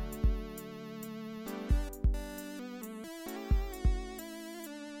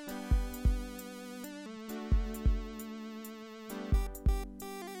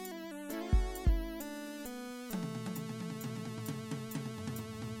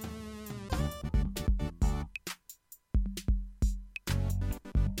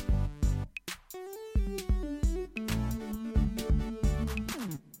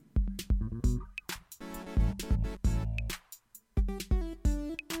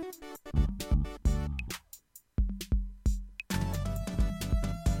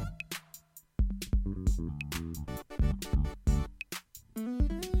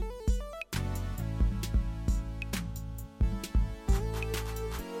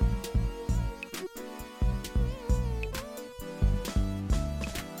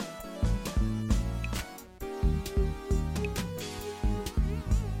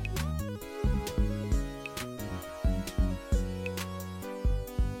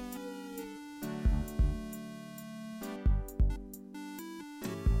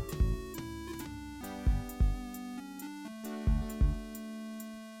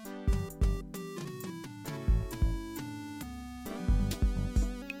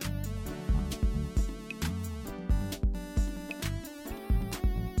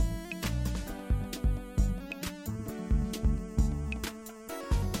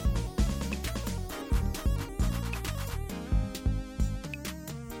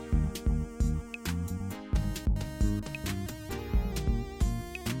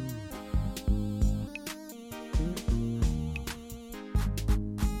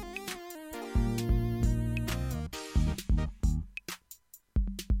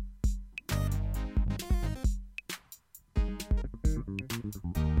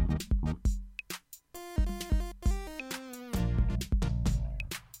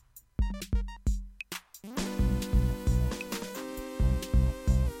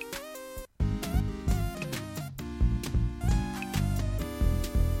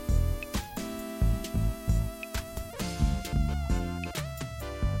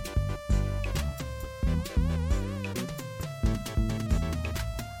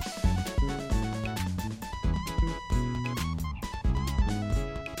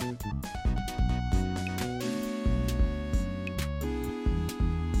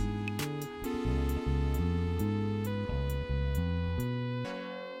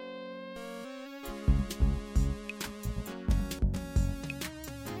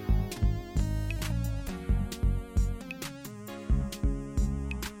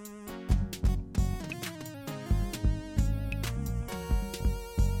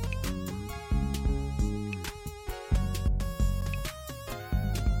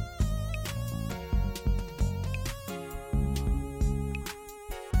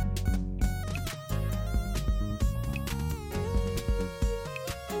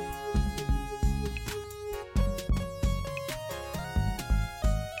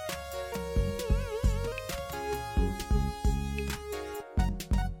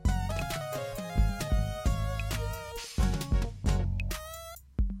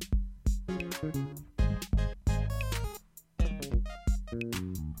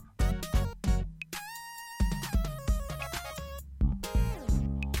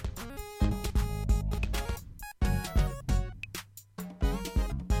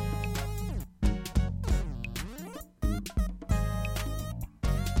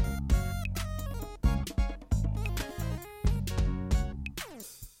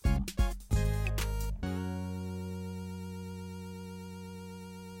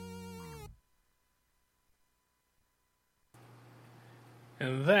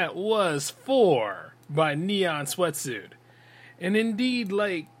 And that was 4 by Neon Sweatsuit. And indeed,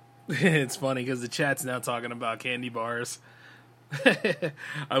 like, it's funny because the chat's now talking about candy bars.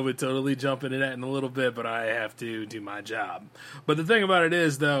 I would totally jump into that in a little bit, but I have to do my job. But the thing about it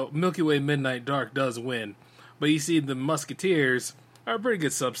is, though, Milky Way Midnight Dark does win. But you see, the Musketeers are a pretty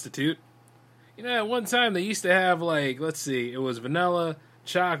good substitute. You know, at one time they used to have, like, let's see, it was vanilla,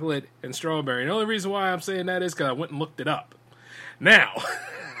 chocolate, and strawberry. And the only reason why I'm saying that is because I went and looked it up. Now,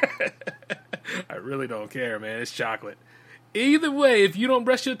 I really don't care, man. It's chocolate. Either way, if you don't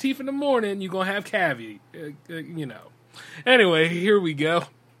brush your teeth in the morning, you're going to have caviar. You know. Anyway, here we go.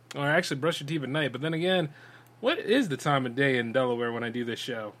 Or actually, brush your teeth at night. But then again, what is the time of day in Delaware when I do this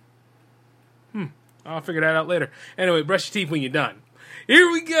show? I'll figure that out later. Anyway, brush your teeth when you're done.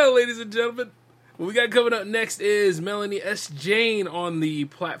 Here we go, ladies and gentlemen. What we got coming up next is Melanie S. Jane on the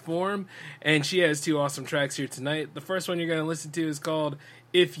platform, and she has 2 awesome tracks here tonight. The first one you're going to listen to is called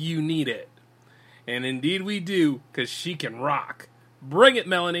If You Need It. And indeed we do, because she can rock. Bring it,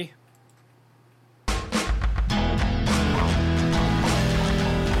 Melanie.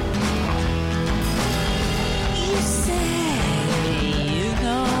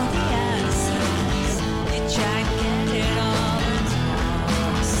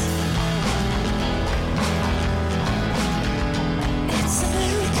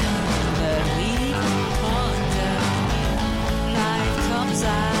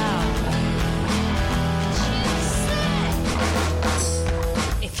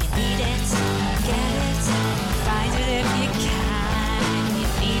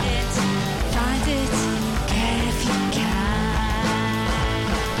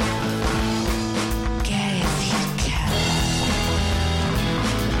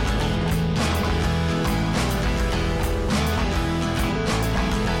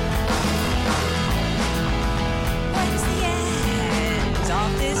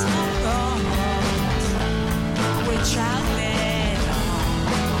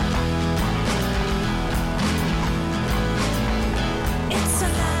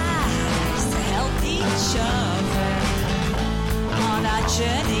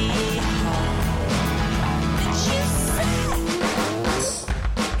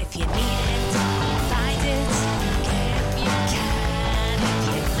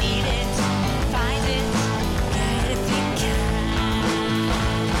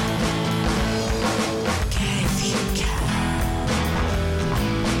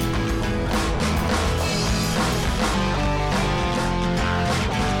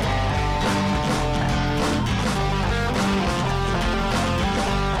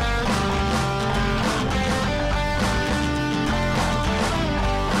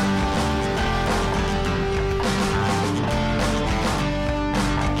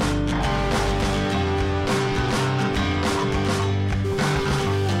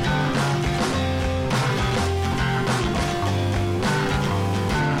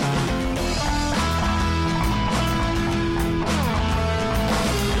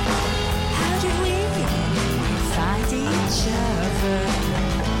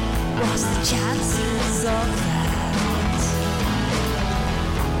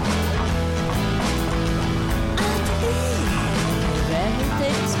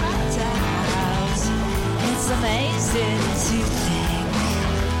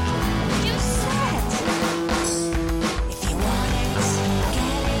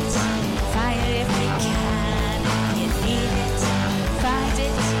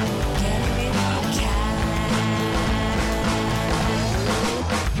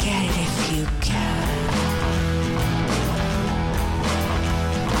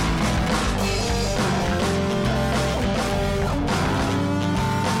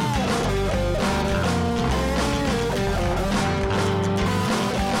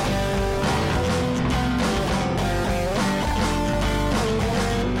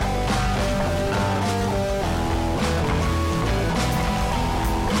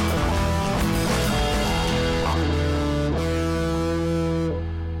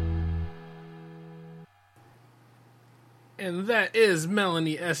 And that is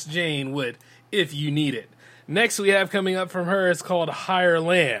Melanie S. Jane with If You Need It. Next we have coming up from her is called Higher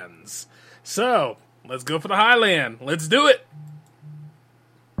Lands. So, let's go for the Highland. Let's do it!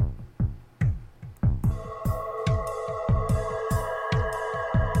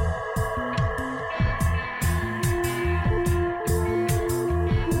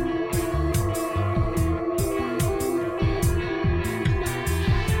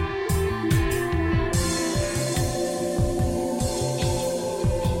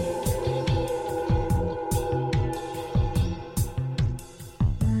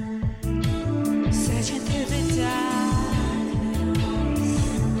 Searching through the dark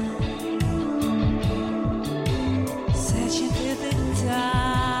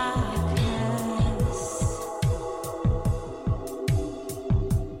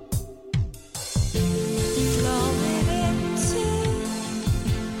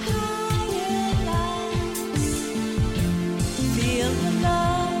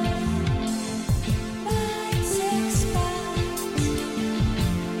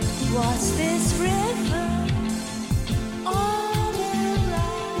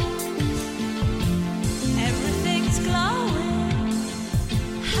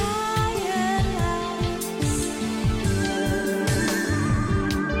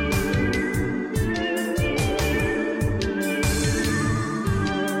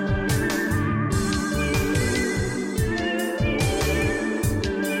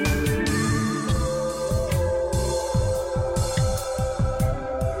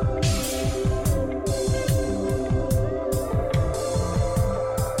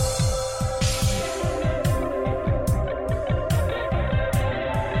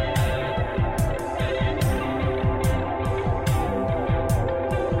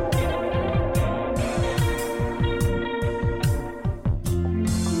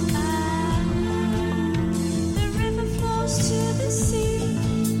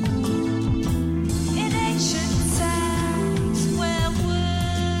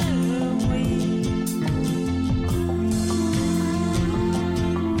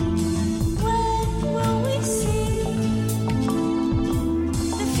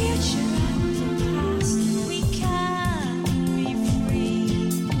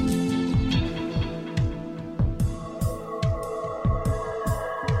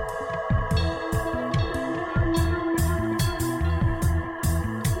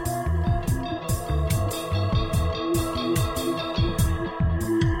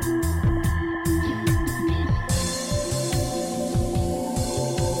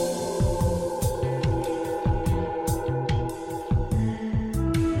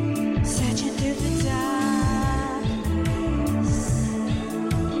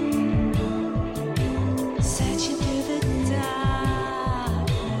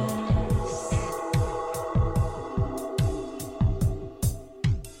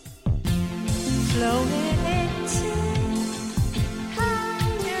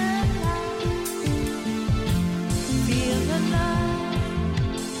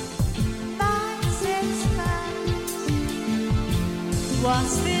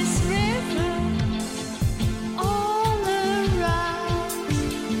Was this river all around?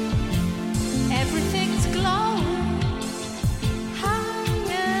 Everything's glowing, high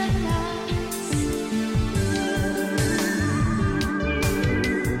and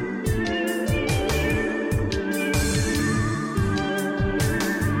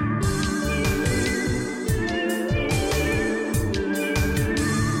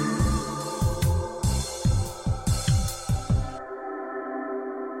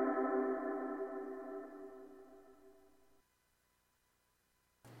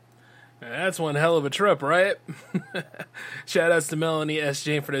That's one hell of a trip, right? Shout outs to Melanie S.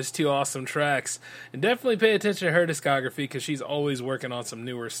 Jane for those two awesome tracks. And definitely pay attention to her discography because she's always working on some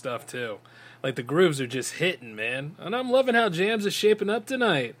newer stuff too. Like the grooves are just hitting, man. And I'm loving how Jams is shaping up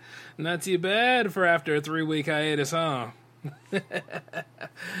tonight. Not too bad for after a 3-week hiatus, huh?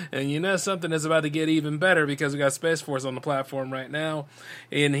 And you know something is about to get even better because we got Space Force on the platform right now.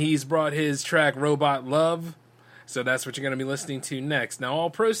 And he's brought his track Robot Love. So that's what you're going to be listening to next. Now, all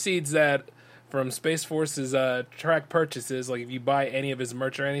proceeds that from Space Force's track purchases, like if you buy any of his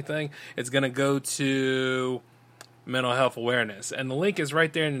merch or anything, it's going to go to mental health awareness. And the link is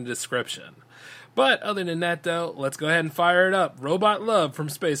right there in the description. But other than that, though, let's go ahead and fire it up. Robot Love from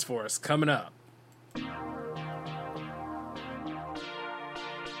Space Force coming up.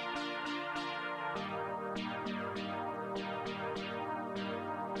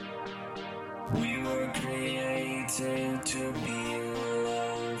 We were created to be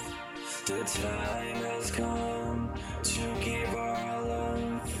alive. The time has come to give our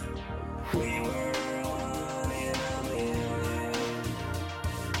love. We were one in a million.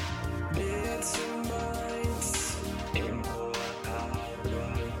 Bits and bytes, input,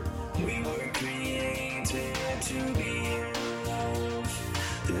 output. We were created to be in love.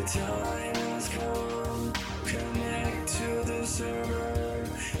 The time has come. Connect to the server.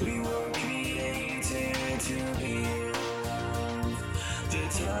 We were created to be in love. The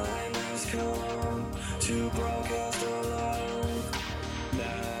time has come to broadcast our love.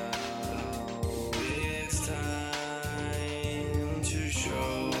 Now it's time to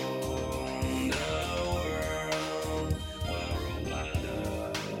show the world what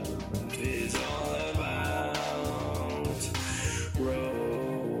love is all about.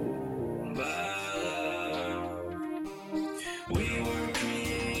 Robot love. We were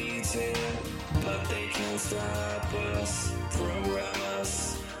created, but they can't stop us, program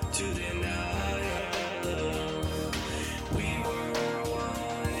us to deny our love. We were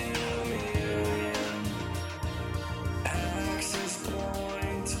one in a million. Access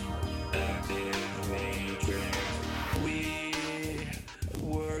point, active matrix. We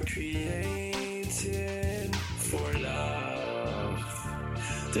were created for love.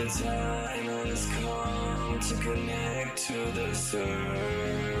 The time has come to connect to the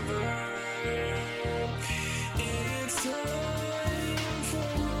server. It's time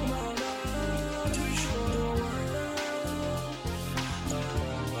for my love to show the world.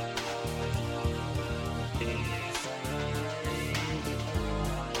 It's time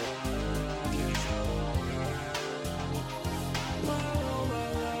to show the world. My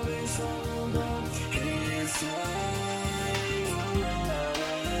love is all about. It's time for my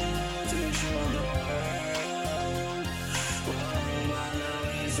love to show the world. My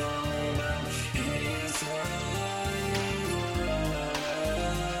love is all about. It's time for my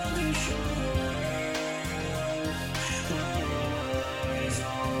love to show the world. My love is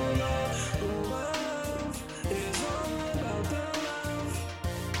all about. Love is all about the love.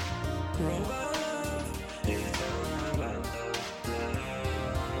 Robot love is all about the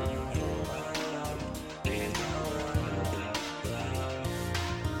love. Robot love is all about the love.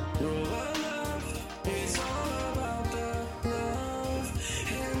 Robot love is all about the love.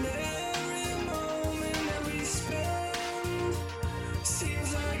 And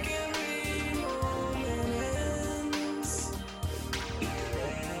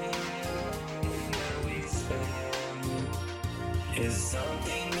is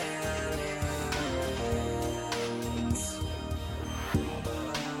something that ends.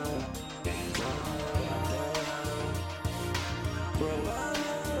 Robot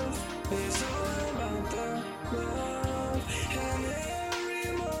love is all about the love, and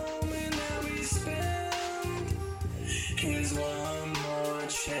every moment that we spend is one more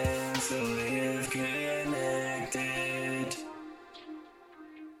chance to live connected.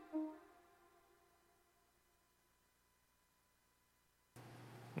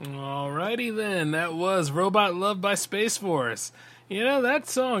 Alrighty then, that was Robot Love by Space Force. You know, that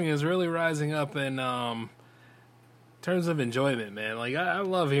song is really rising up in terms of enjoyment, man. Like, I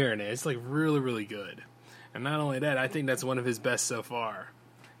love hearing it. It's like really, really good. And not only that, I think that's one of his best so far.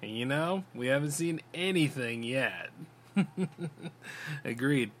 And you know, we haven't seen anything yet.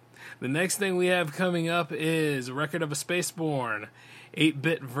 Agreed. The next thing we have coming up is Record of a Spaceborne,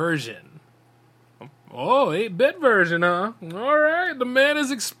 8-bit version. Oh, 8-bit version, huh? Alright, the man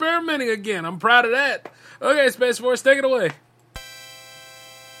is experimenting again. I'm proud of that. Okay, Space Force, take it away.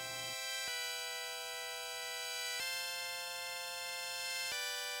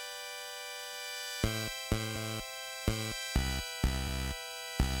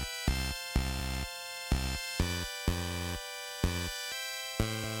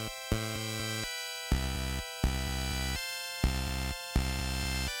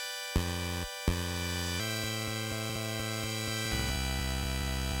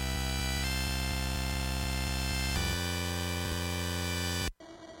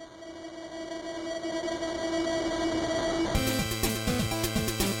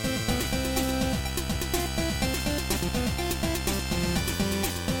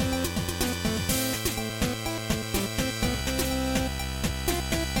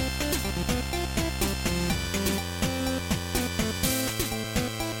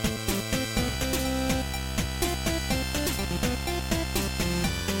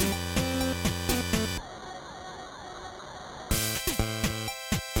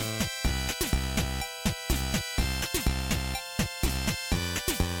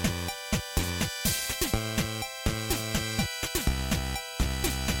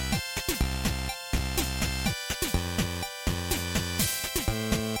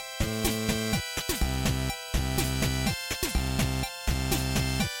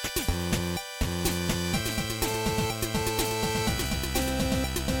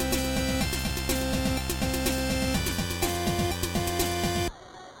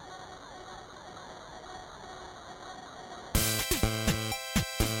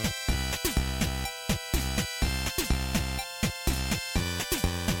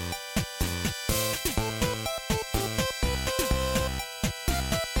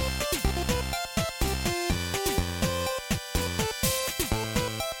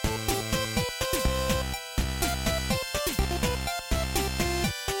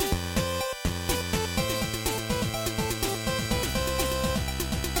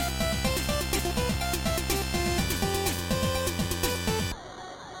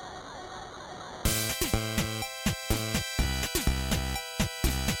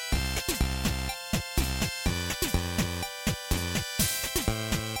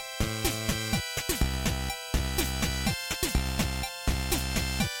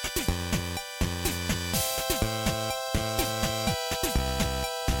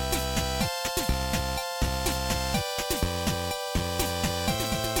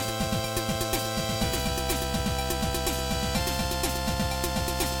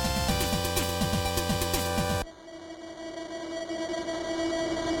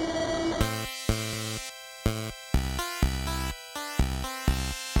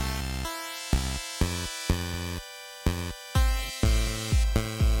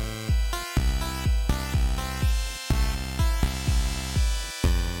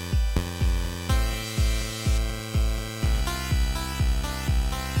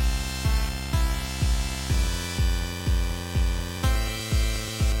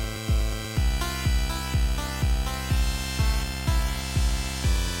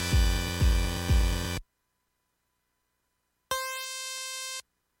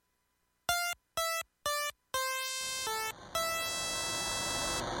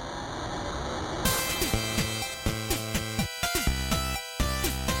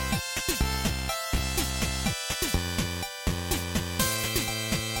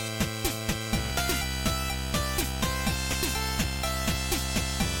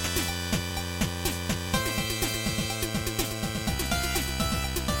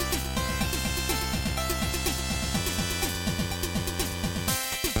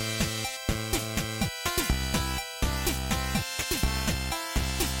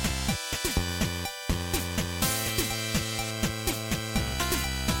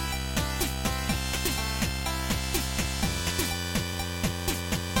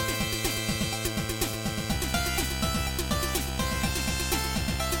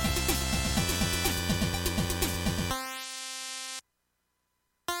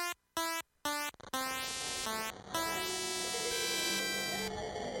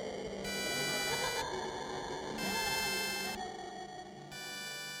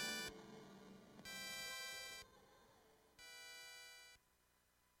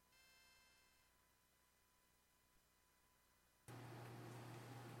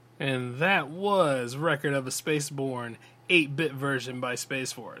 And that was Record of a Spaceborne 8-bit version by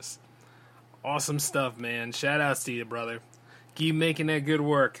Space Force. Awesome stuff, man. Shout outs to you, brother. Keep making that good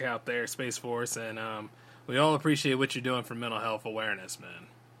work out there, Space Force, and we all appreciate what you're doing for mental health awareness, man.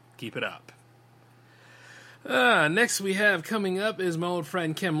 Keep it up. Next we have coming up is my old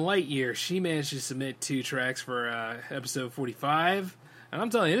friend Kim Lightyear. She managed to submit 2 tracks for episode 45. And I'm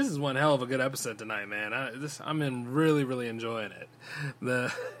telling you, this is one hell of a good episode tonight, man. I'm really enjoying it.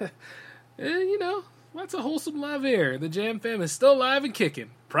 Lots of wholesome love here. The Jam fam is still alive and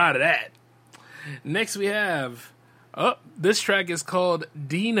kicking. Proud of that. Next we have, this track is called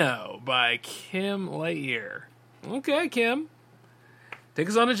Dino by Kim Lightyear. Okay, Kim. Take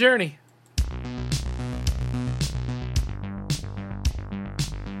us on a journey.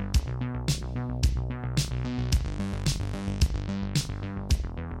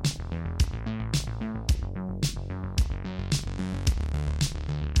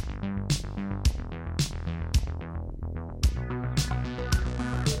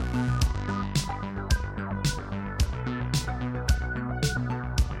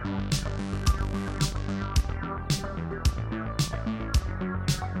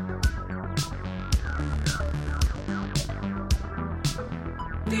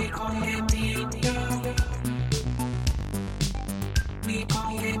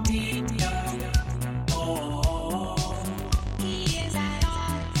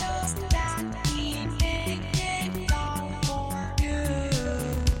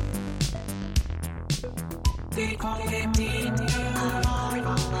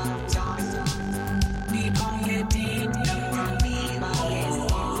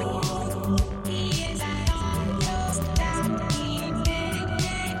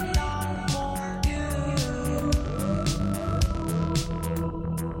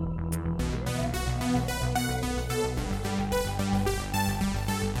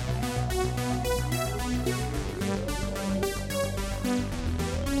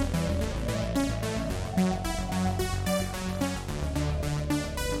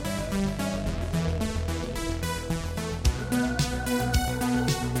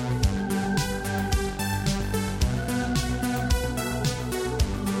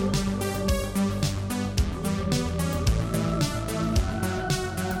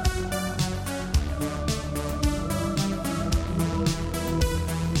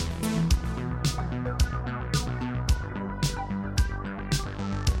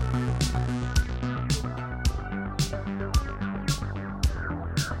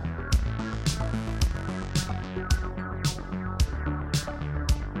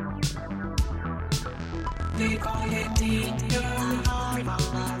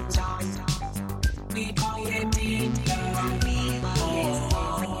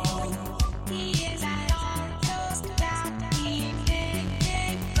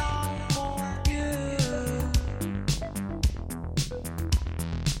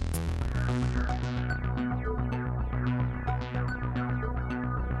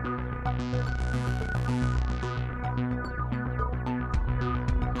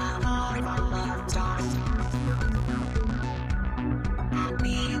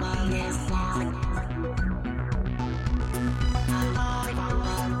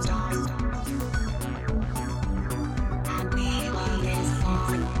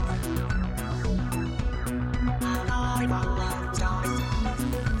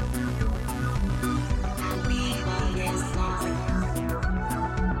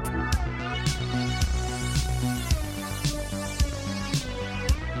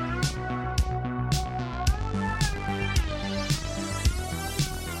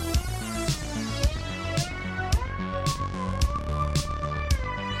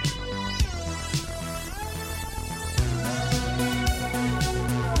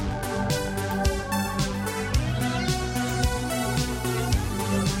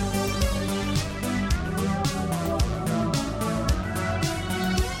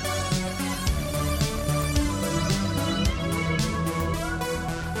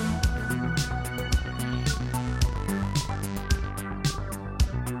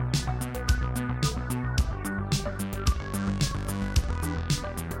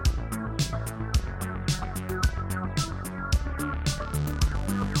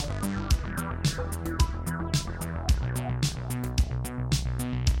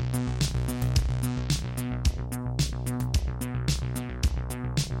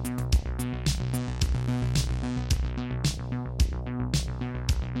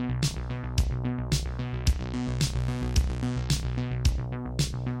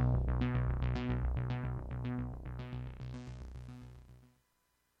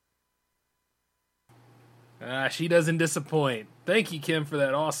 She doesn't disappoint. thank you, Kim, for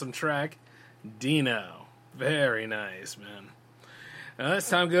that awesome track. Dino. Very nice, man. Now it's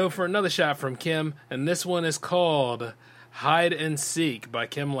time to go for another shot from Kim, and this one is called Hide and Seek by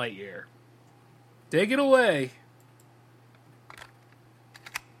Kim Lightyear. Take it away.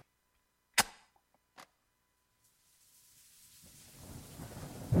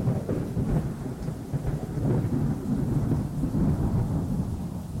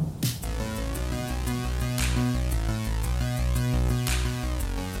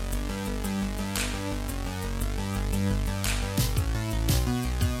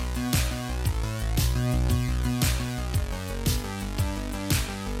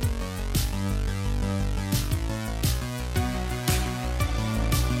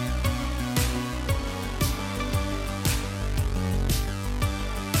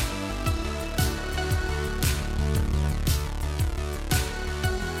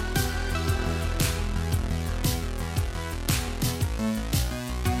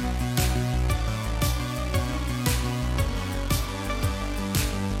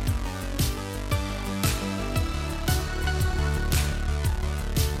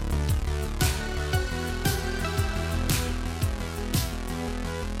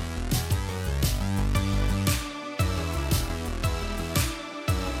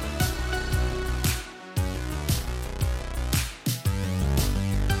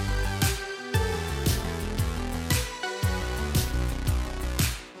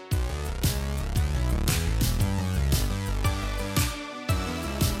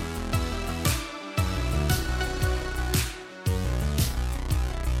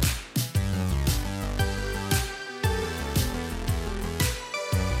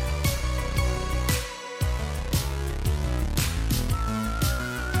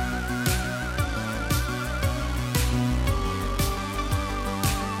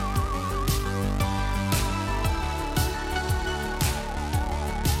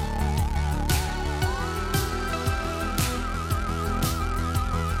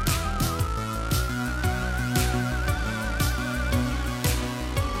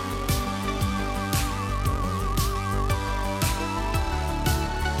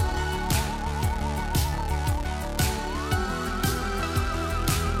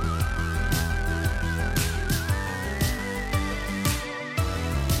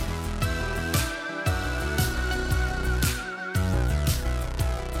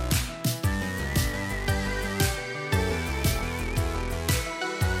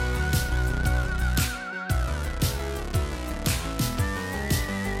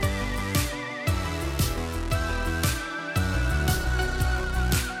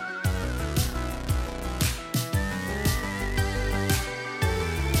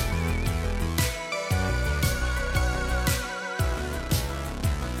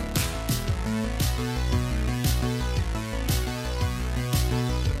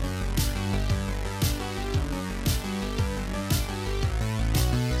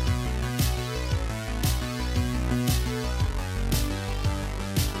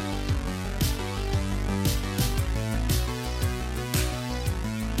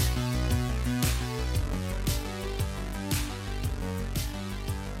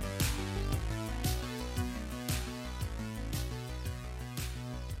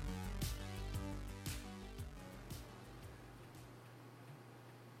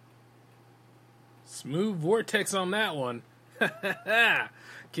 Smooth vortex on that one.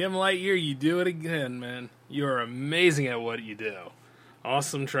 Kim Lightyear, you do it again, man. You're amazing at what you do.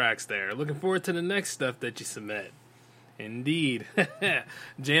 Awesome tracks there. Looking forward to the next stuff that you submit. Indeed.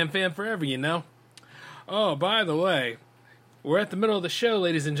 Jam fan forever, you know. Oh, by the way, we're at the middle of the show,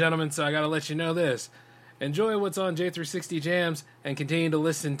 ladies and gentlemen, so I gotta let you know this. Enjoy what's on J360 Jams and continue to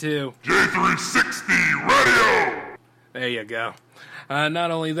listen to J360 Radio! There you go.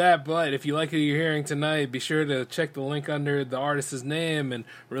 Not only that, but if you like what you're hearing tonight, be sure to check the link under the artist's name and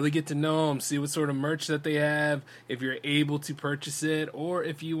really get to know them, see what sort of merch that they have, if you're able to purchase it, or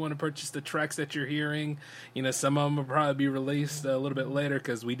if you want to purchase the tracks that you're hearing. You know, some of them will probably be released a little bit later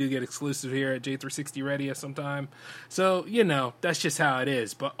because we do get exclusive here at J360 Radio sometime. So, you know, that's just how it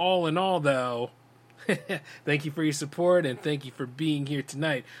is. But all in all, though, thank you for your support and thank you for being here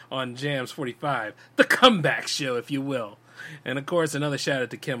tonight on Jams 45, the comeback show, if you will. And of course, another shout out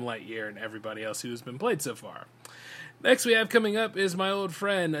to Kim Lightyear and everybody else who's been played so far. Next we have coming up is my old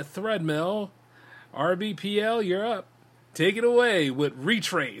friend Threadmill. RBPL, you're up. Take it away with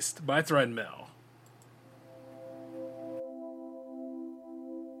Retraced by Threadmill.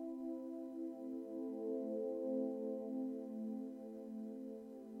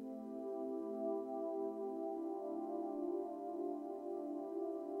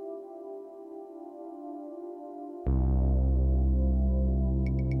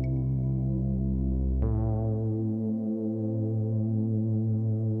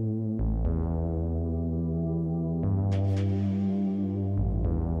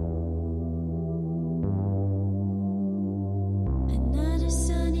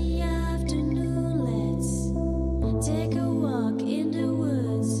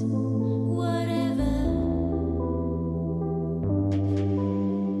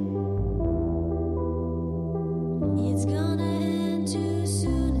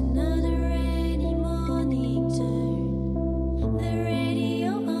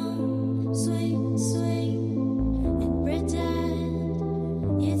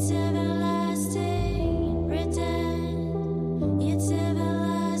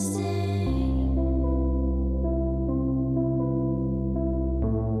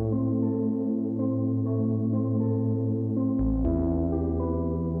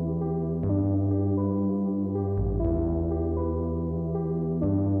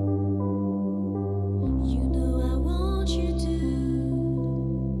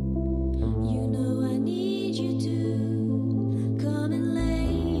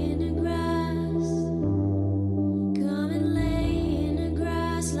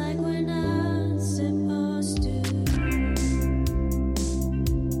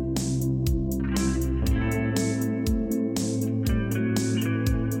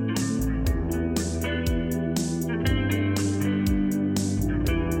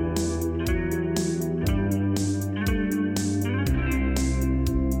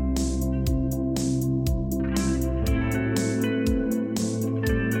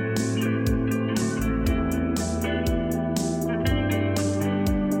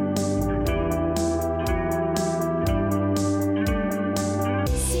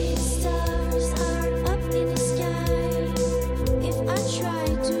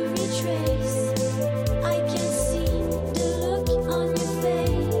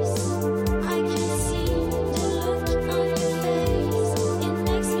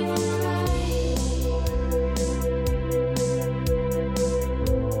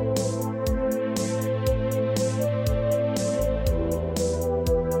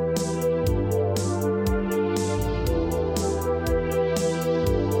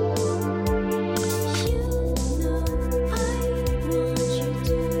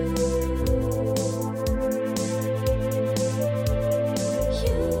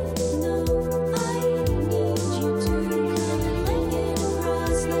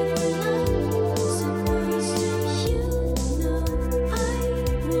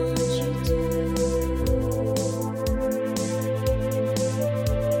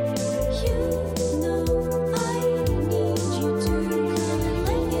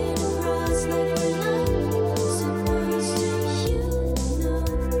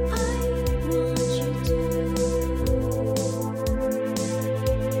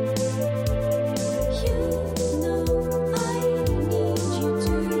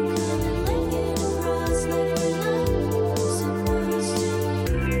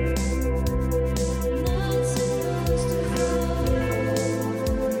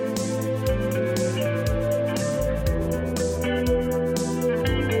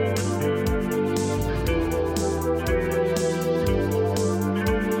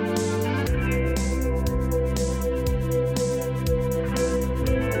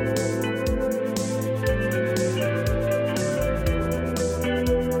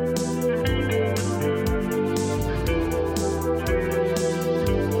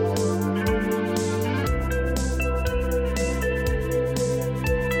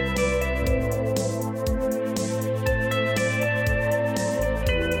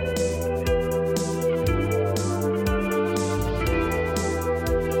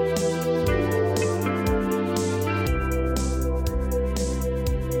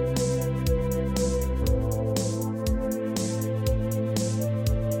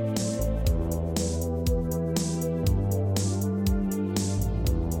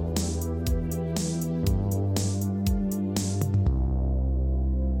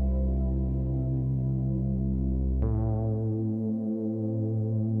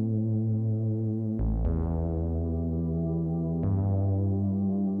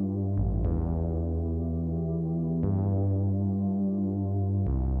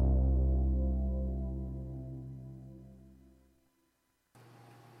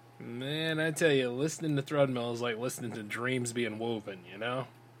 gotta tell you, listening to Threadmill is like listening to dreams being woven, you know?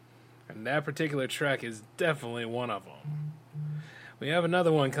 And that particular track is definitely one of them. We have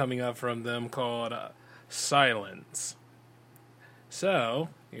another one coming up from them called Silence. So,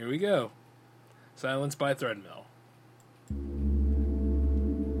 here we go. Silence by Threadmill.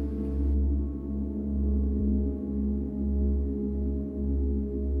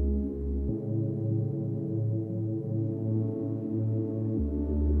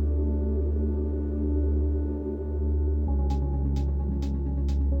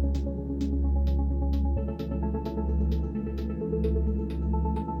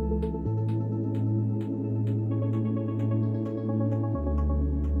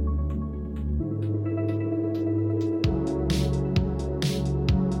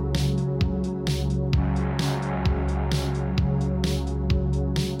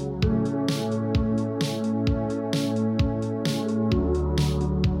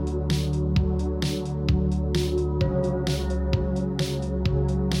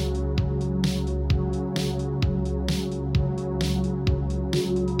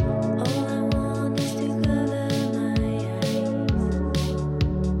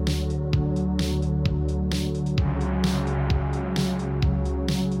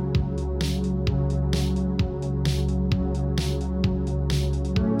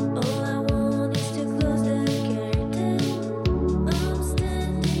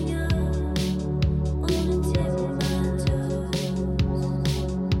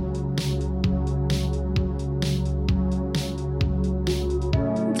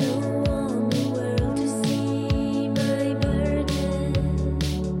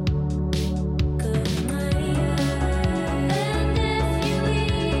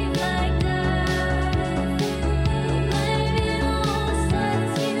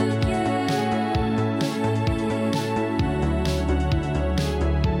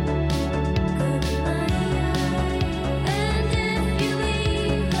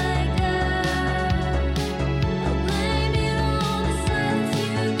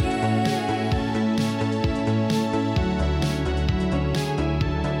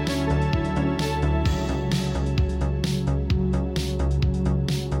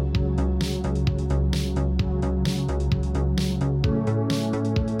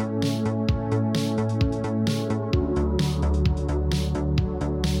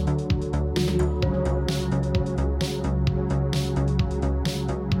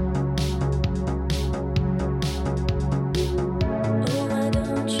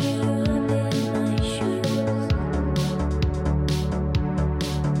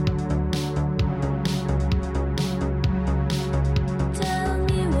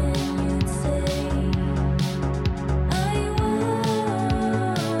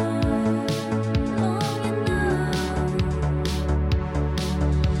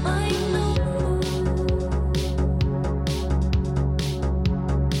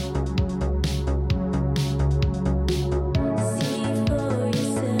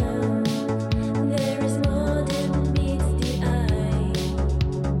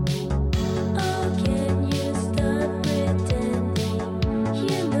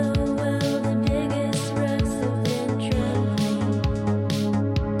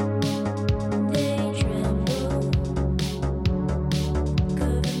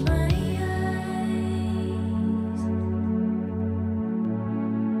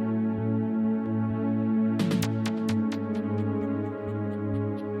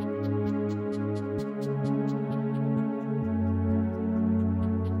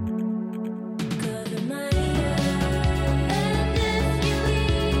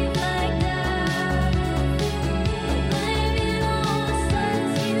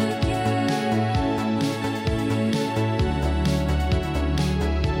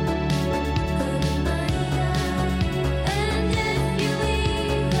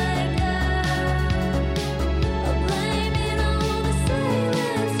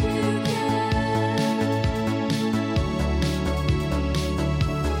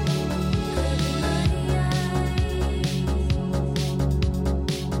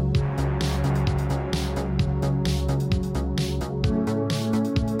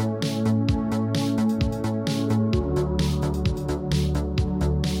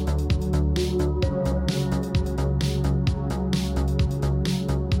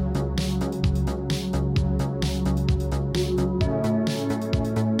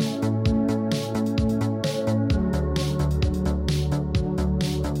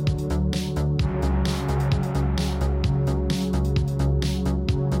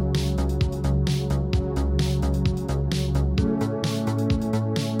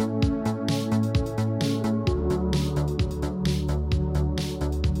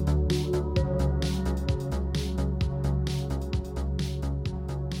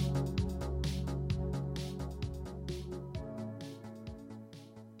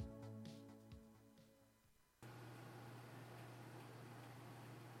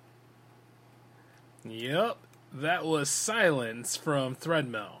 Yep, that was Silence from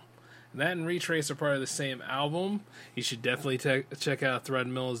Threadmill. That and Retrace are part of the same album. You should definitely check out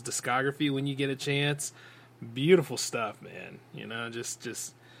Threadmill's discography when you get a chance. Beautiful stuff, man. You know,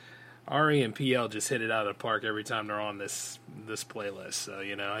 just Ari and PL just hit it out of the park every time they're on this playlist. So,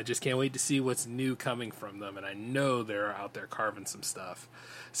 you know, I just can't wait to see what's new coming from them, and I know they're out there carving some stuff.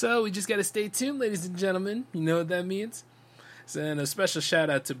 So we just got to stay tuned, ladies and gentlemen. You know what that means? So, and a special shout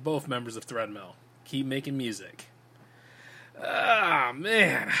out to both members of Threadmill. Keep making music. Ah,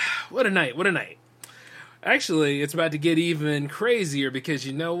 man. What a night. What a night. Actually, it's about to get even crazier because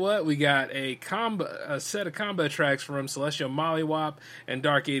you know what? We got a set of combo tracks from Celestial Mollywop and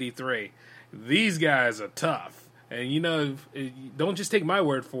Dark 83. These guys are tough. And you know, don't just take my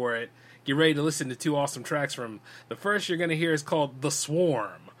word for it. Get ready to listen to two awesome tracks from. The first you're going to hear is called The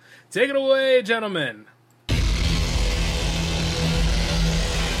Swarm. Take it away, gentlemen.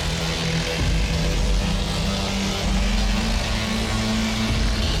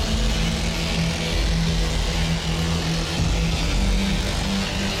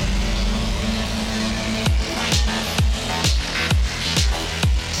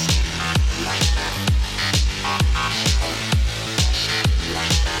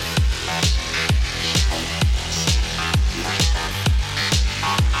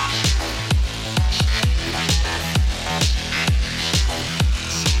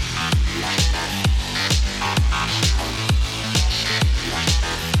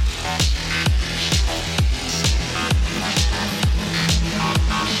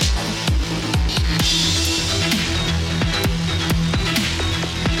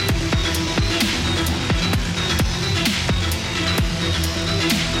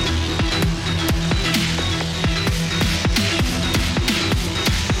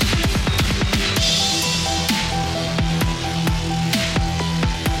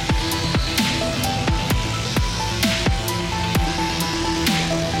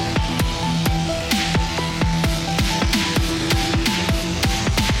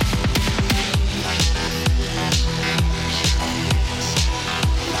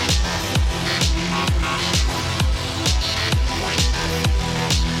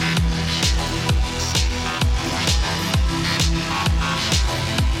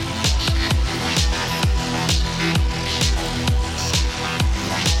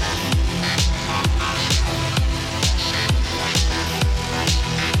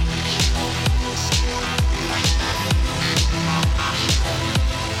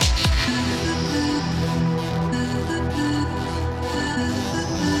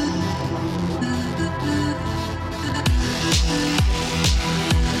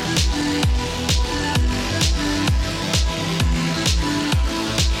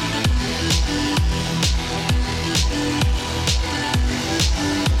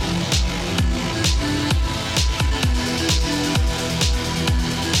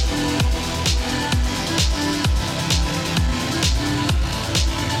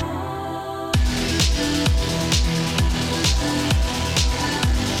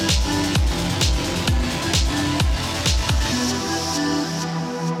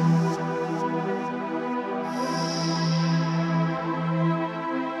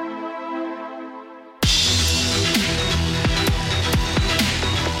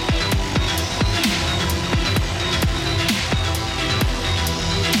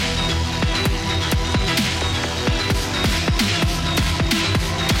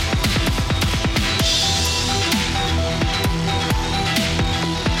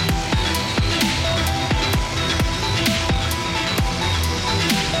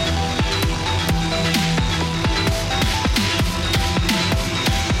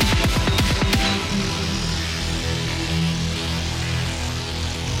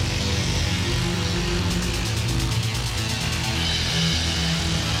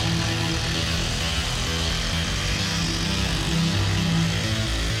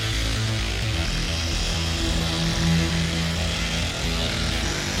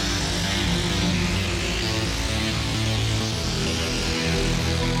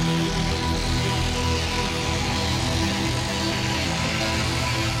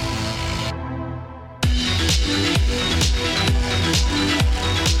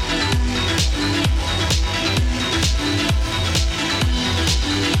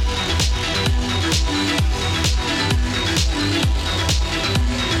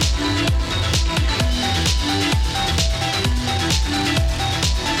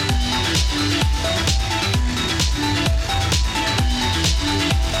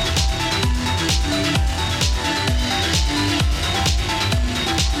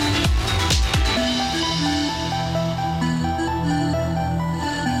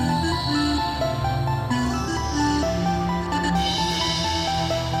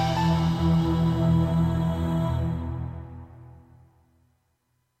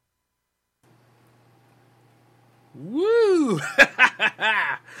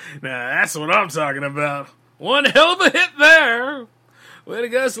 Now, that's what I'm talking about. One hell of a hit there. Way to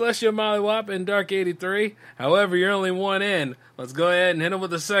go, Celestial Mollywop and Dark 83. However, you're only one in. Let's go ahead and hit him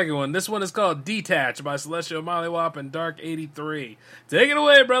with the second one. This one is called Detach by Celestial Mollywop and Dark 83. Take it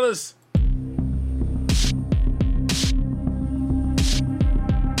away, brothers.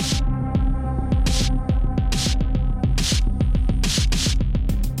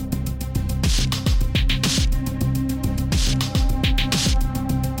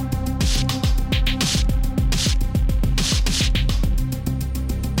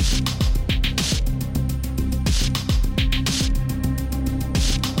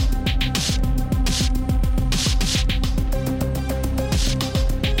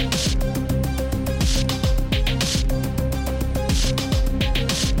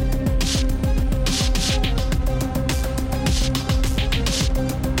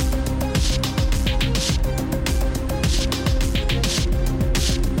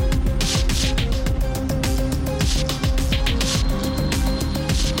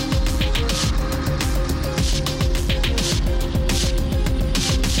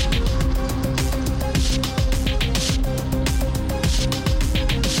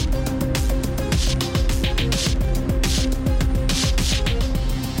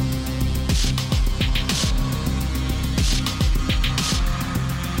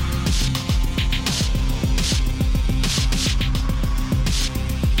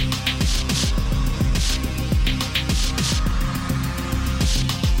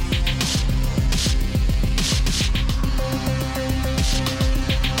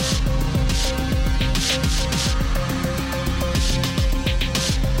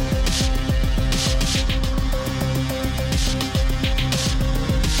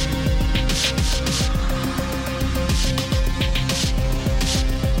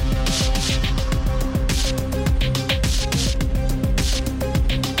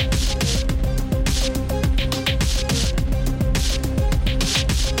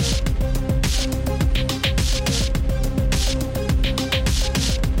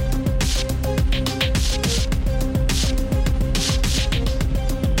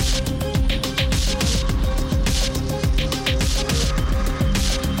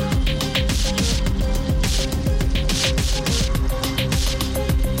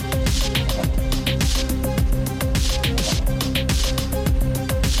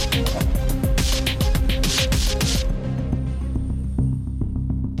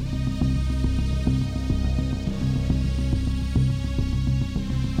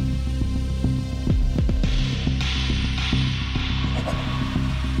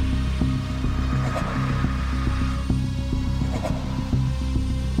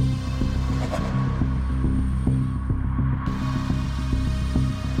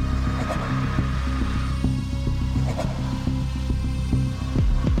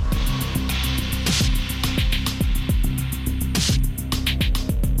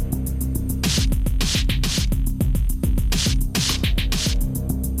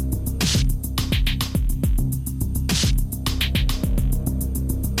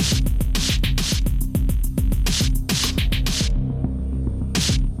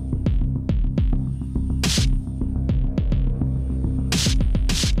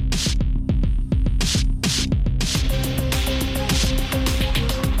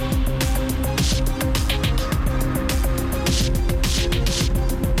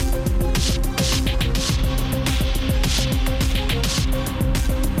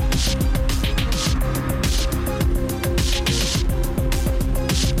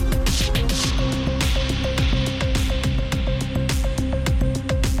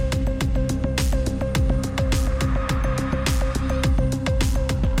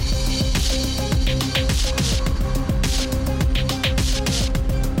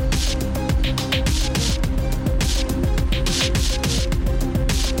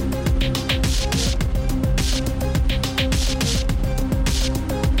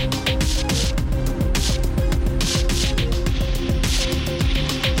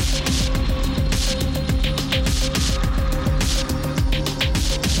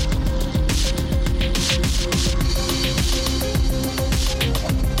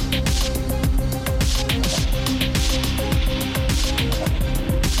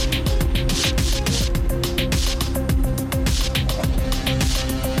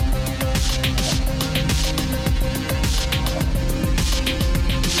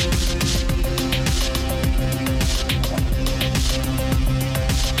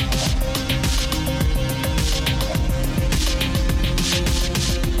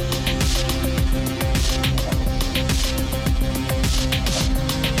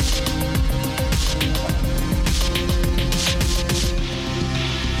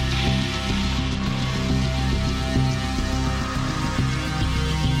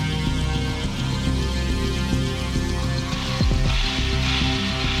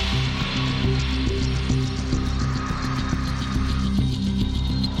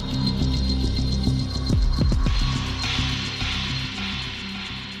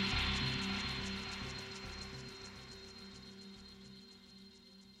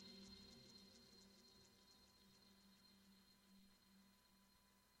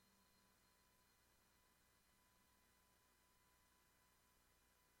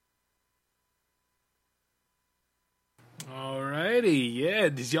 Alrighty, yeah,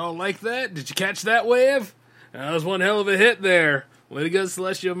 did y'all like that? Did you catch that wave? That was one hell of a hit there. Way to go,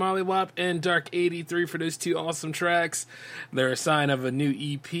 Celestial Mollywop and Dark 83 for those two awesome tracks. They're a sign of a new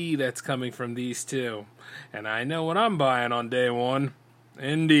EP that's coming from these two. And I know what I'm buying on day one.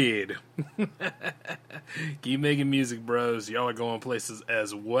 Indeed. Keep making music, bros. Y'all are going places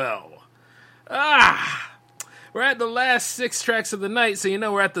as well. We're at the last 6 tracks of the night, so you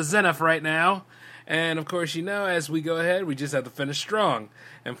know we're at the zenith right now. And, of course, you know, as we go ahead, we just have to finish strong.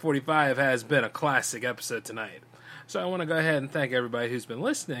 And 45 has been a classic episode tonight. So I want to go ahead and thank everybody who's been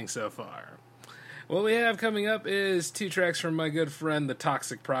listening so far. What we have coming up is 2 tracks from my good friend, The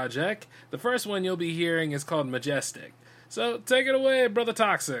Toxic Project. The first one you'll be hearing is called Majestic. So take it away, Brother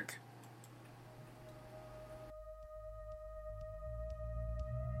Toxic.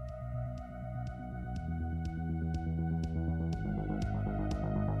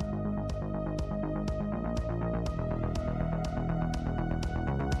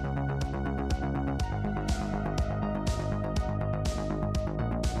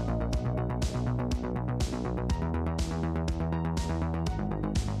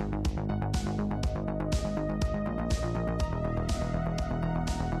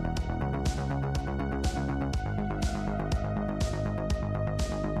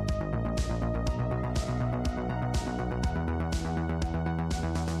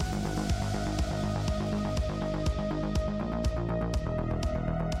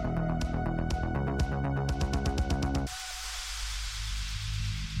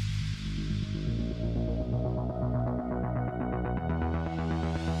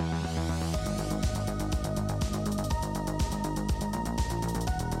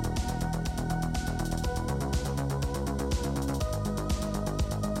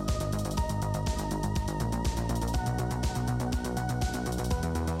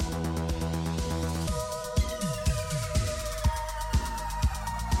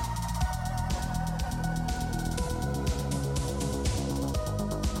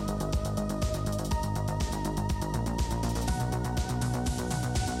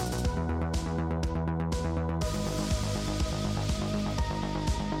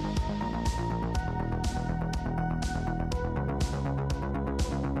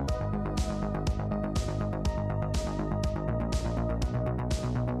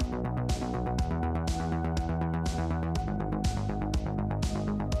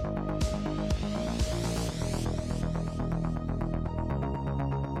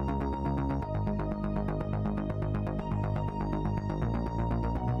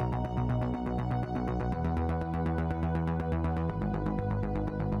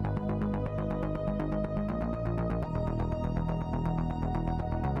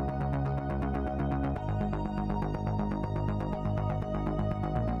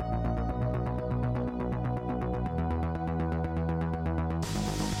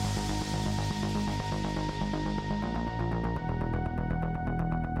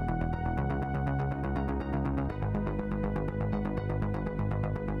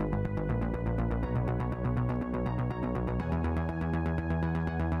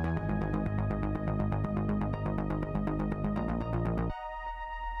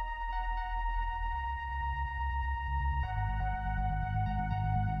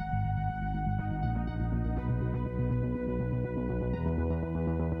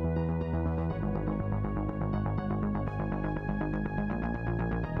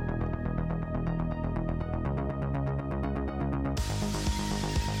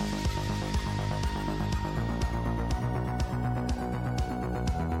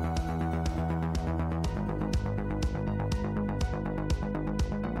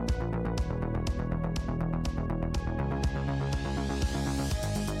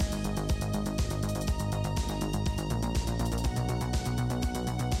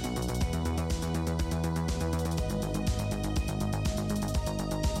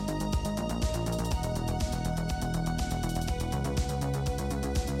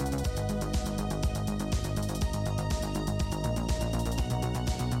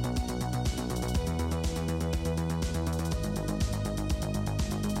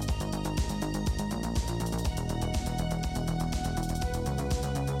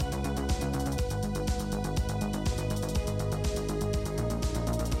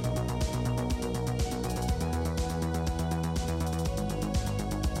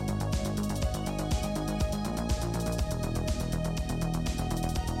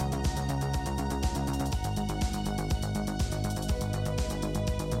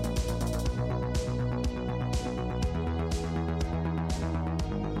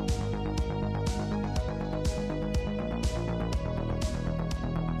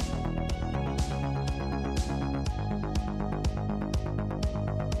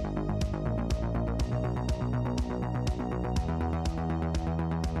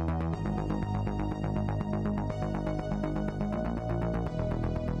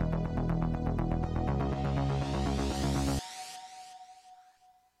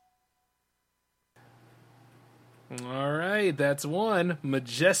 right, that's one.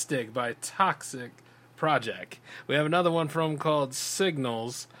 Majestic by Toxic Project. We have another one from called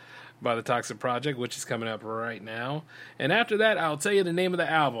Signals by the Toxic Project, which is coming up right now. And after that, I'll tell you the name of the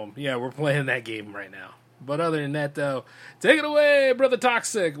album. Yeah, we're playing that game right now. But other than that, though, take it away, Brother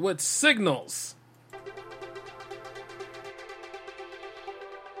Toxic, with Signals.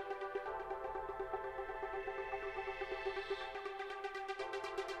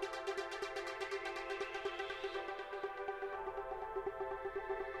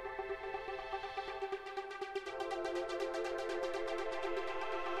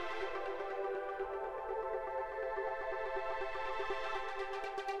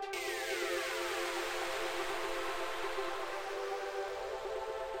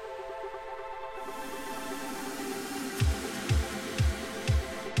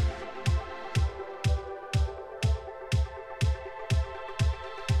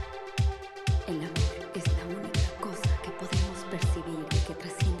 El amor es la única cosa que podemos percibir y que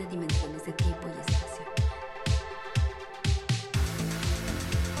trasciende dimensiones de tiempo y espacio.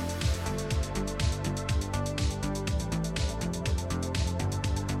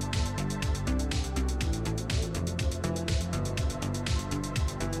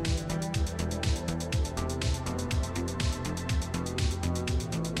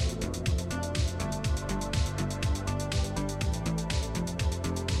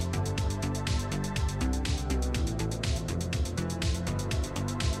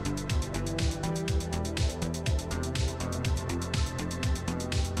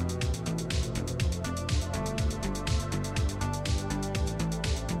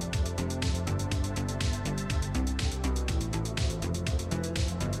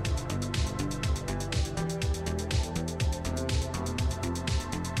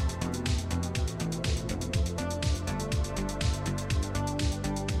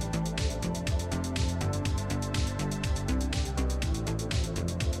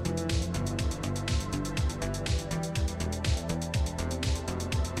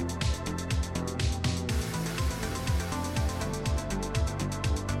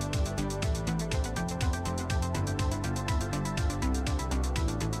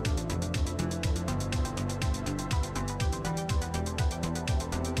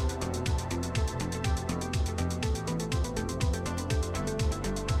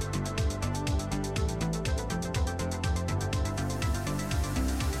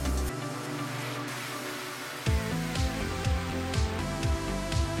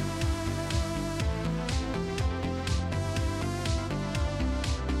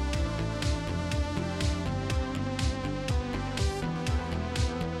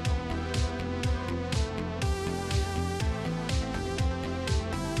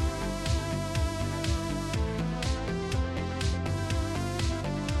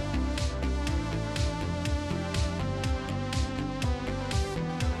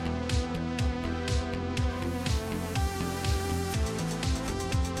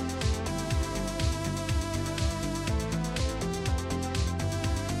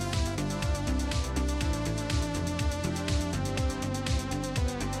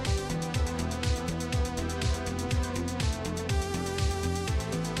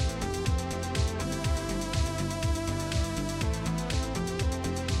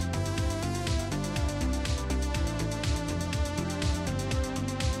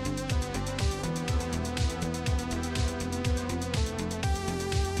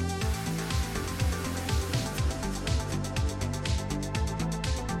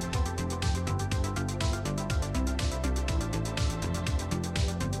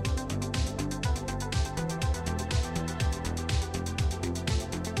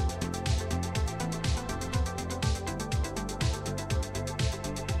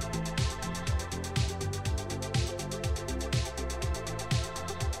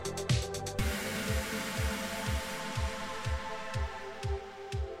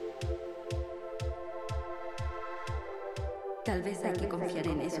 Tal vez hay que confiar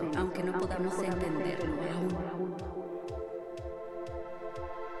en eso, aunque no podamos entenderlo aún.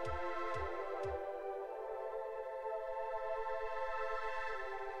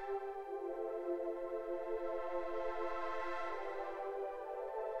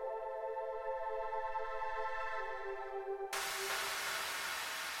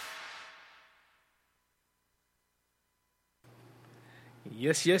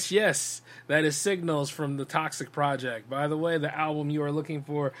 Yes, yes, yes. That is Signals from the Toxic Project. By the way, the album you are looking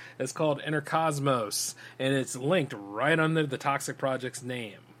for is called Inner Cosmos, and it's linked right under the Toxic Project's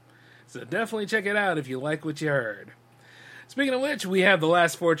name. So definitely check it out if you like what you heard. Speaking of which, we have the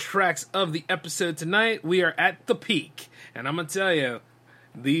last 4 tracks of the episode tonight. We are at the peak, and I'm going to tell you,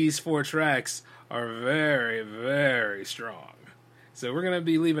 these 4 tracks are very, very strong. So we're going to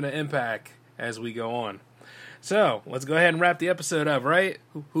be leaving an impact as we go on. So, let's go ahead and wrap the episode up, right?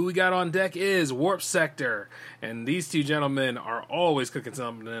 Who we got on deck is Warp Sector. And these two gentlemen are always cooking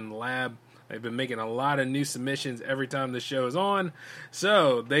something in the lab. They've been making a lot of new submissions every time the show is on.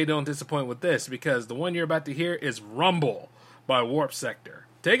 So, they don't disappoint with this, because the one you're about to hear is Rumble by Warp Sector.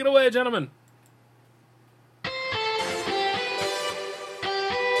 Take it away, gentlemen.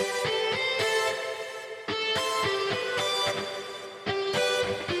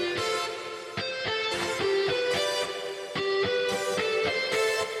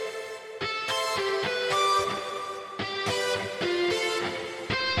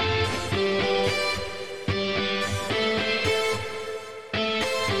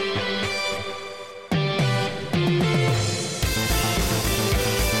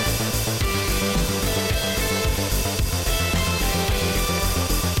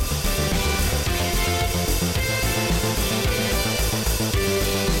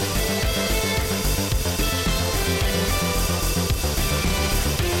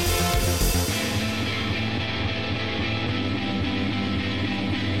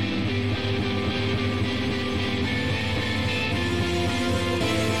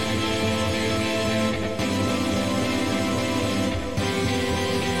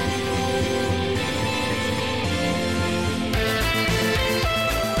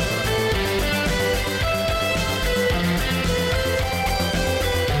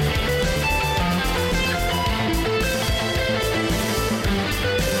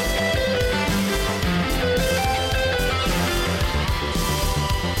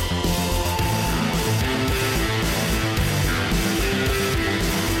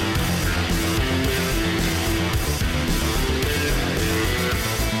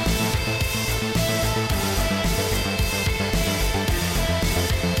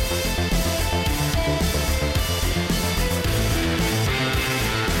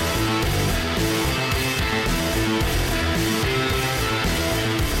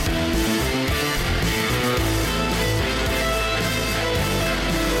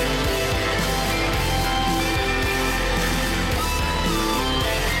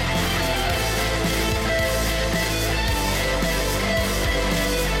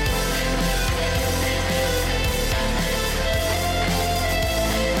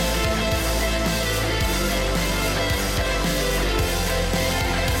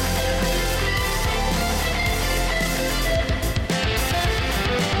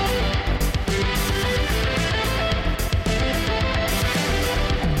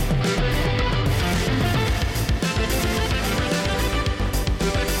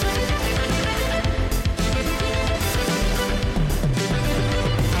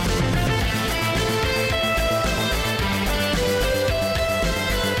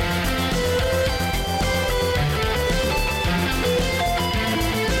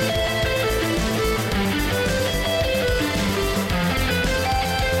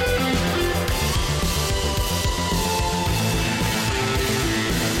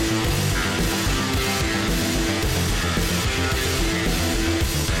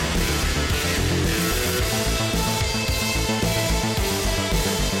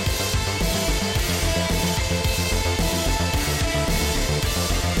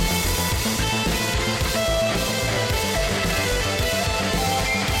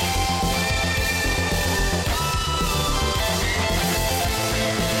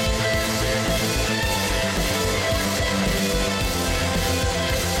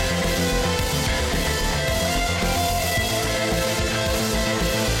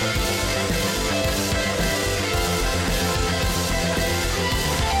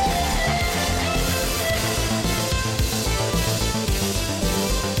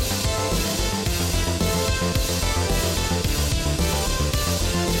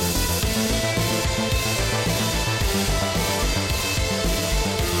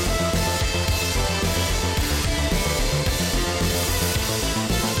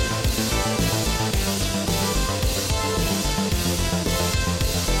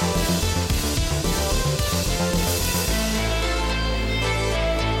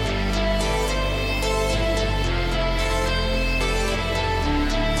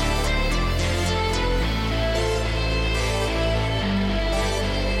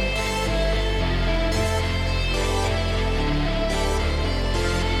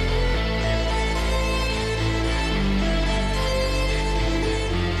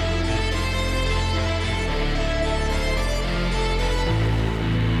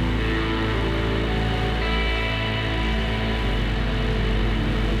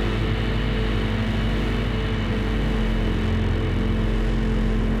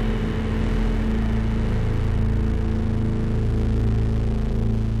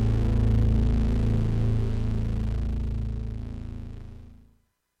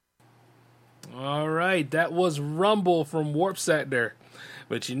 All right, that was Rumble from Warp Sector.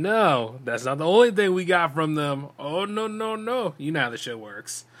 But you know, that's not the only thing we got from them. Oh, no. You know how the show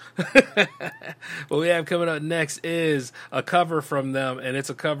works. What we have coming up next is a cover from them, and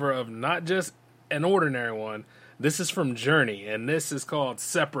it's a cover of not just an ordinary one. This is from Journey, and this is called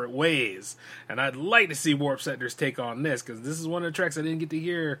Separate Ways. And I'd like to see Warp Sector's take on this, because this is one of the tracks I didn't get to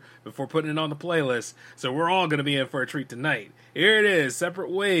hear before putting it on the playlist. So we're all going to be in for a treat tonight. Here it is, Separate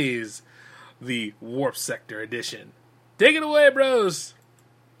Ways, the Warp Sector edition. Take it away, bros!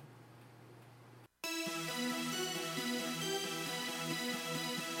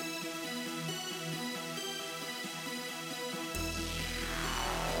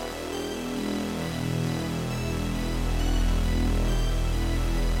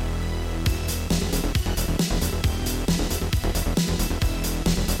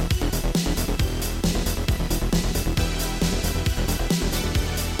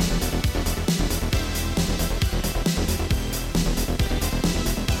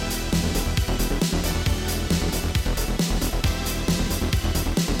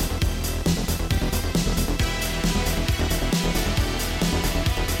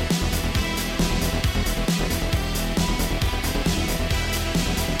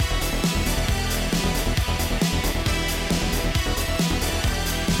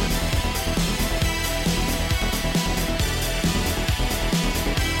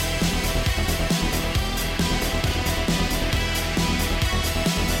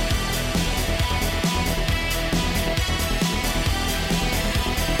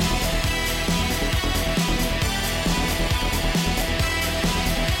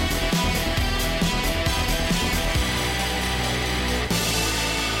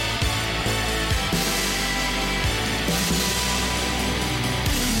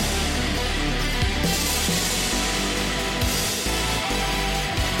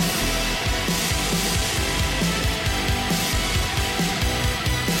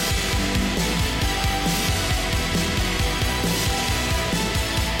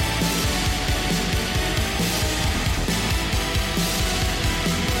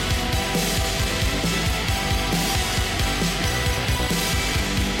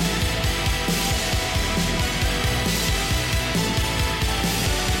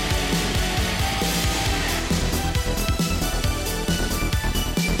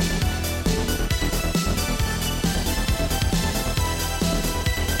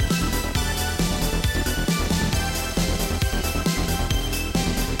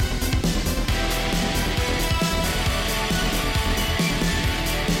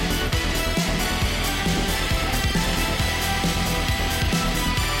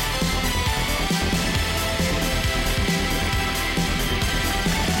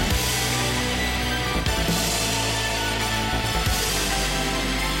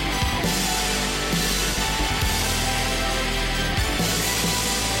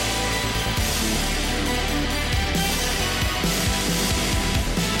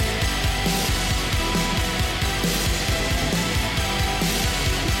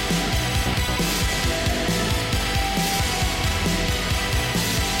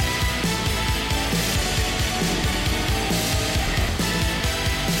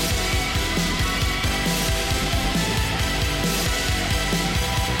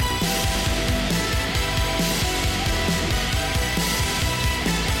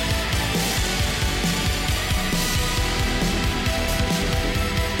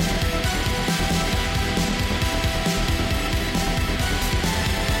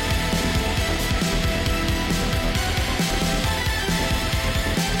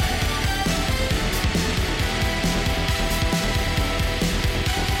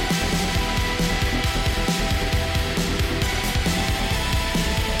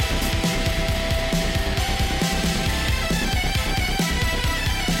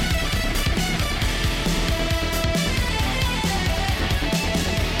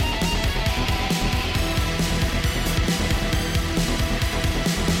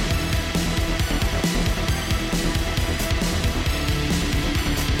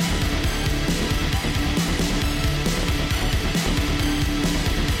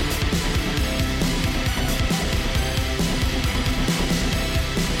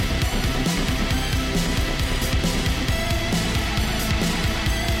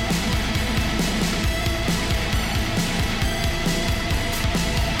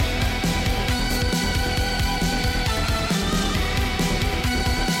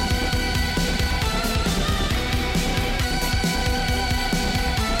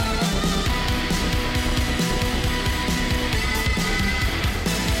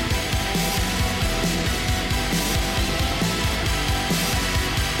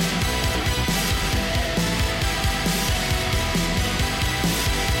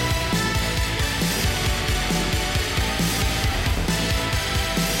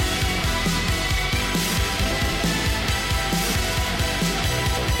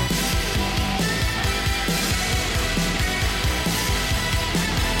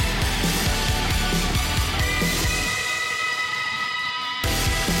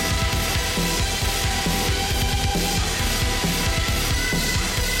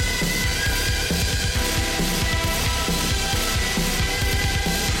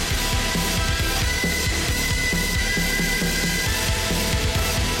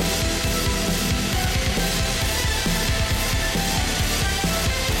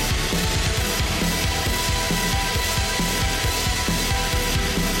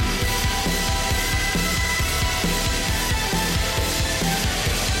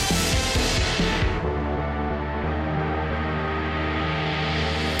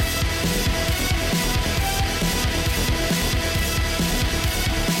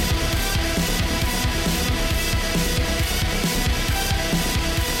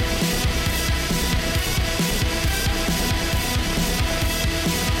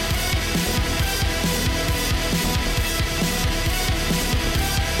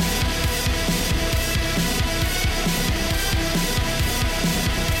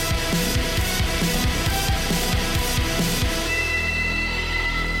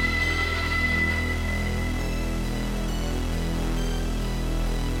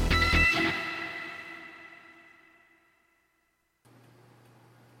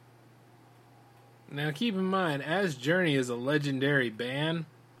 Now keep in mind, as Journey is a legendary band,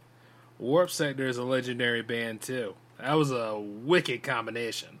 Warp Sector is a legendary band too. That was a wicked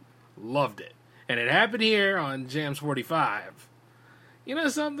combination. Loved it. And it happened here on Jams 45. You know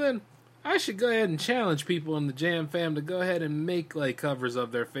something? I should go ahead and challenge people in the Jam fam to go ahead and make like covers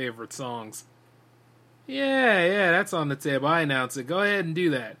of their favorite songs. Yeah, that's on the table. I announce it. Go ahead and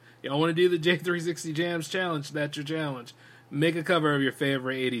do that. Y'all want to do the J360 Jams challenge? That's your challenge. Make a cover of your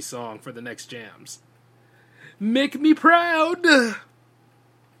favorite 80s song for the next Jams. Make me proud!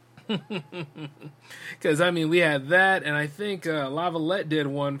 Because, I mean, we had that, and I think Lavalette did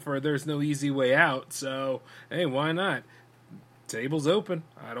one for There's No Easy Way Out, so, hey, why not? Table's open.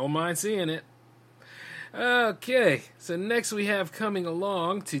 I don't mind seeing it. Okay, so next we have coming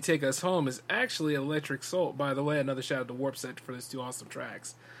along to take us home is actually Electric Soul. By the way, another shout out to Warp Sector for those two awesome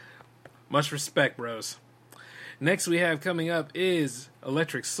tracks. Much respect, bros. Next we have coming up is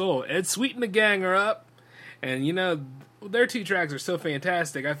Electric Soul. Ed Sweet and the gang are up. And, you know, their two tracks are so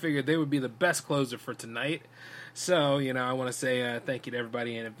fantastic, I figured they would be the best closer for tonight. So, you know, I want to say thank you to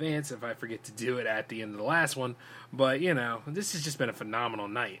everybody in advance if I forget to do it at the end of the last one. But, you know, this has just been a phenomenal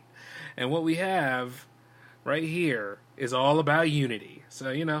night. And what we have right here is all about unity.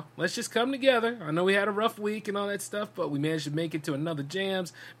 So, you know, let's just come together. I know we had a rough week and all that stuff, but we managed to make it to another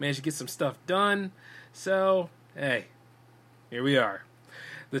Jams, managed to get some stuff done. So, hey, here we are.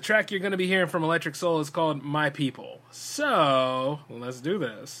 The track you're going to be hearing from Electric Soul is called My People. So, let's do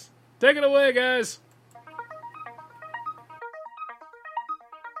this. Take it away, guys.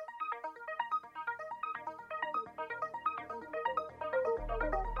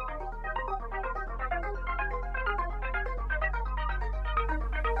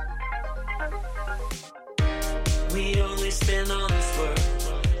 We only spin on this world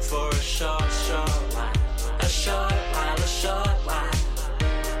for a short while. A short while, a short while.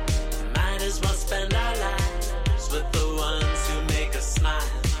 Might as well spend our lives with the ones who make us smile.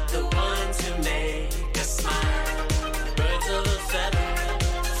 The ones who make us smile. Birds of a feather,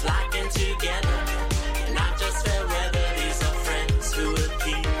 flocking together. Not just fair weather, these are friends who will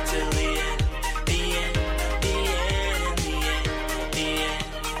keep till the end. The end, the end, the end, the end,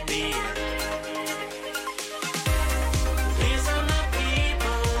 the end. These are my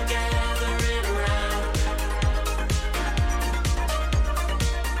people gathering around.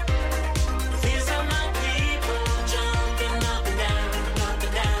 These are my people jumping up and down, up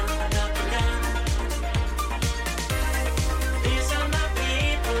and down, up and down. These are my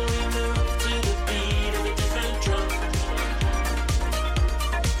people who move to the beat of a different drum.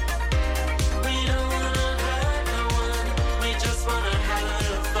 We don't wanna hurt no one, we just wanna have a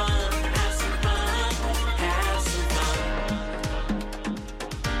little fun, have some fun, have some fun,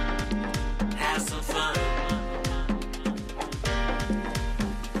 have some fun.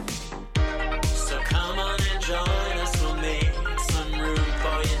 So come on and join us, we'll make some room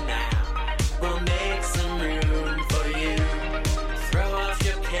for you now. We'll make some room for you. Throw off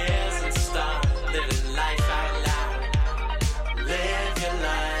your cares and start living life out loud. Live your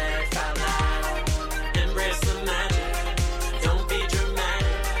life out loud. Embrace the magic, don't be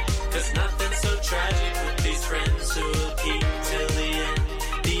dramatic. Cause nothing's so tragic with these friends who will keep till the end.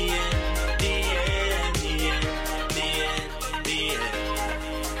 The end, the end, the end, the end, the end.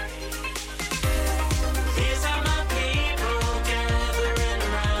 These are my people gathering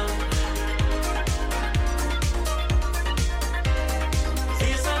around.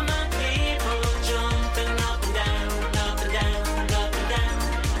 These are my people jumping up and down, up and down, up and down.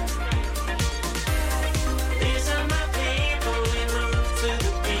 These are my people, we move to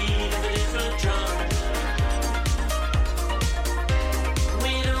the beat of a different drum.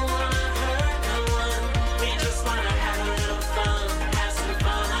 We don't wanna hurt no one, we just wanna have a little fun, have some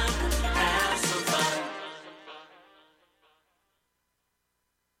fun, have some fun.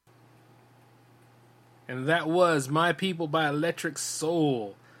 And that was My People by Electric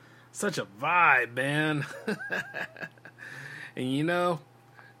Soul. Such a vibe, man. And you know,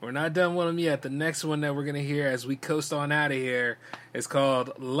 we're not done with them yet. The next one that we're going to hear as we coast on out of here is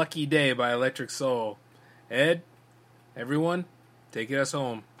called Lucky Day by Electric Soul. Ed, everyone, take us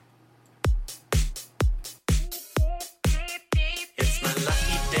home. It's my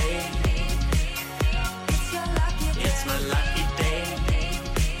lucky day. It's my lucky day.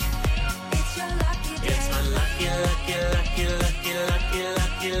 It's my lucky, lucky, lucky, lucky,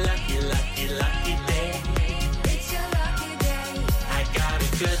 lucky, lucky, lucky, lucky, lucky day. I got a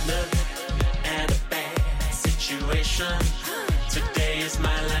good look at a bad situation. Today is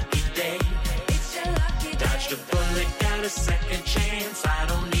my lucky day. Dodged a bullet, got a second chance. I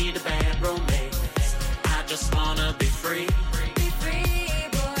don't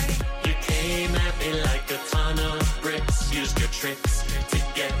chance to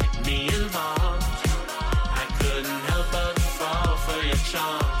get me involved. I couldn't help but fall for your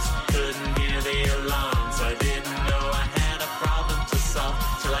charms. Couldn't hear the alarms. I didn't know I had a problem to solve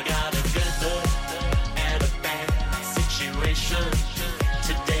till I got a good look at a bad situation.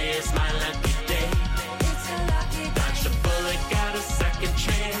 Today is my lucky day. Dodged a bullet, got a second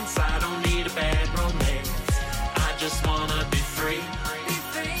chance. I don't need a bad romance. I just wanna be free.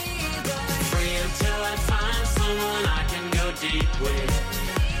 Free until I find someone I can go deep with.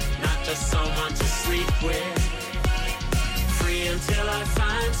 Not just someone to sleep with. Free until I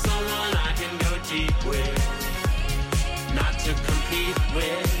find someone I can go deep with. Not to compete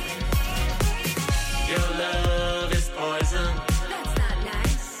with. Your love is poison. That's not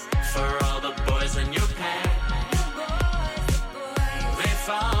nice. For all the boys in your pack. They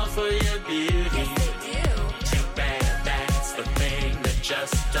fall for your beauty. Yes, they do. Too bad that's the thing that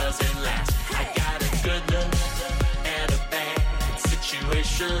just doesn't last. I got a good look at a bad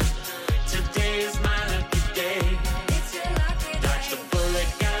situation. Today is my lucky day. It's your lucky Dodged a bullet,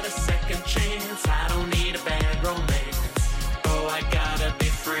 got a second chance. I don't need a bad romance. Oh, I gotta be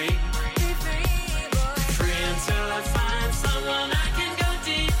free. Free until I find someone I can go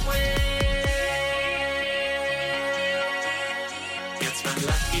deep with. It's my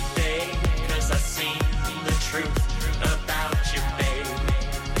lucky day, 'cause I've seen the truth about you, babe.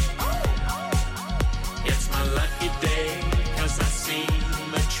 It's my lucky day, 'cause I've seen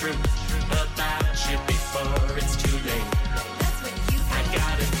the truth about you before it's too late. I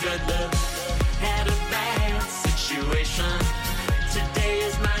got a good look at a bad situation. Today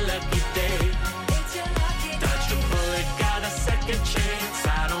is my lucky day. Dodged a bullet, got a second chance.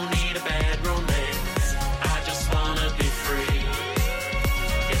 I don't need a bad romance. I just wanna be free.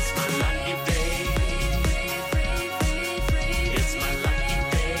 It's my lucky day. It's my lucky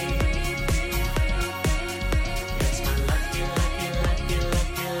day. It's my lucky, lucky, lucky,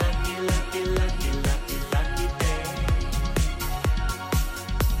 lucky, lucky, lucky, lucky, lucky, lucky day.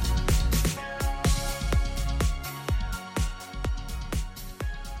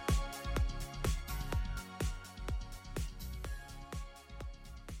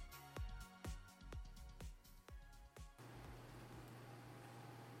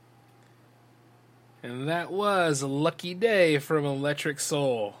 And that was Lucky Day from Electric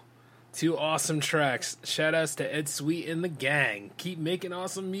Soul. Two awesome tracks. Shout outs to Ed Sweet and the gang. Keep making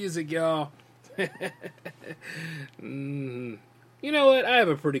awesome music, y'all. You know what? I have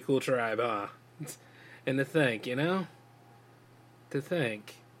a pretty cool tribe, huh? And to think,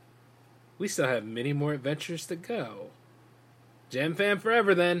 we still have many more adventures to go. Jam fam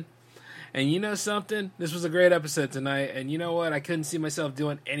forever, then. And you know something? This was a great episode tonight, and you know what? I couldn't see myself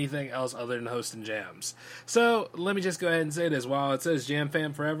doing anything else other than hosting jams. So, let me just go ahead and say this. While it says Jam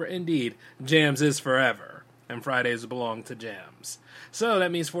Fam Forever, indeed, Jams is forever, and Fridays belong to Jams. So,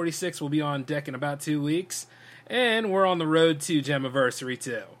 that means 46 will be on deck in about 2 weeks, and we're on the road to Jamiversary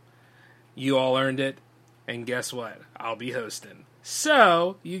too. You all earned it, and guess what? I'll be hosting.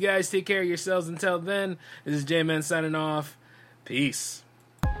 So, you guys take care of yourselves until then. This is J-Man signing off. Peace.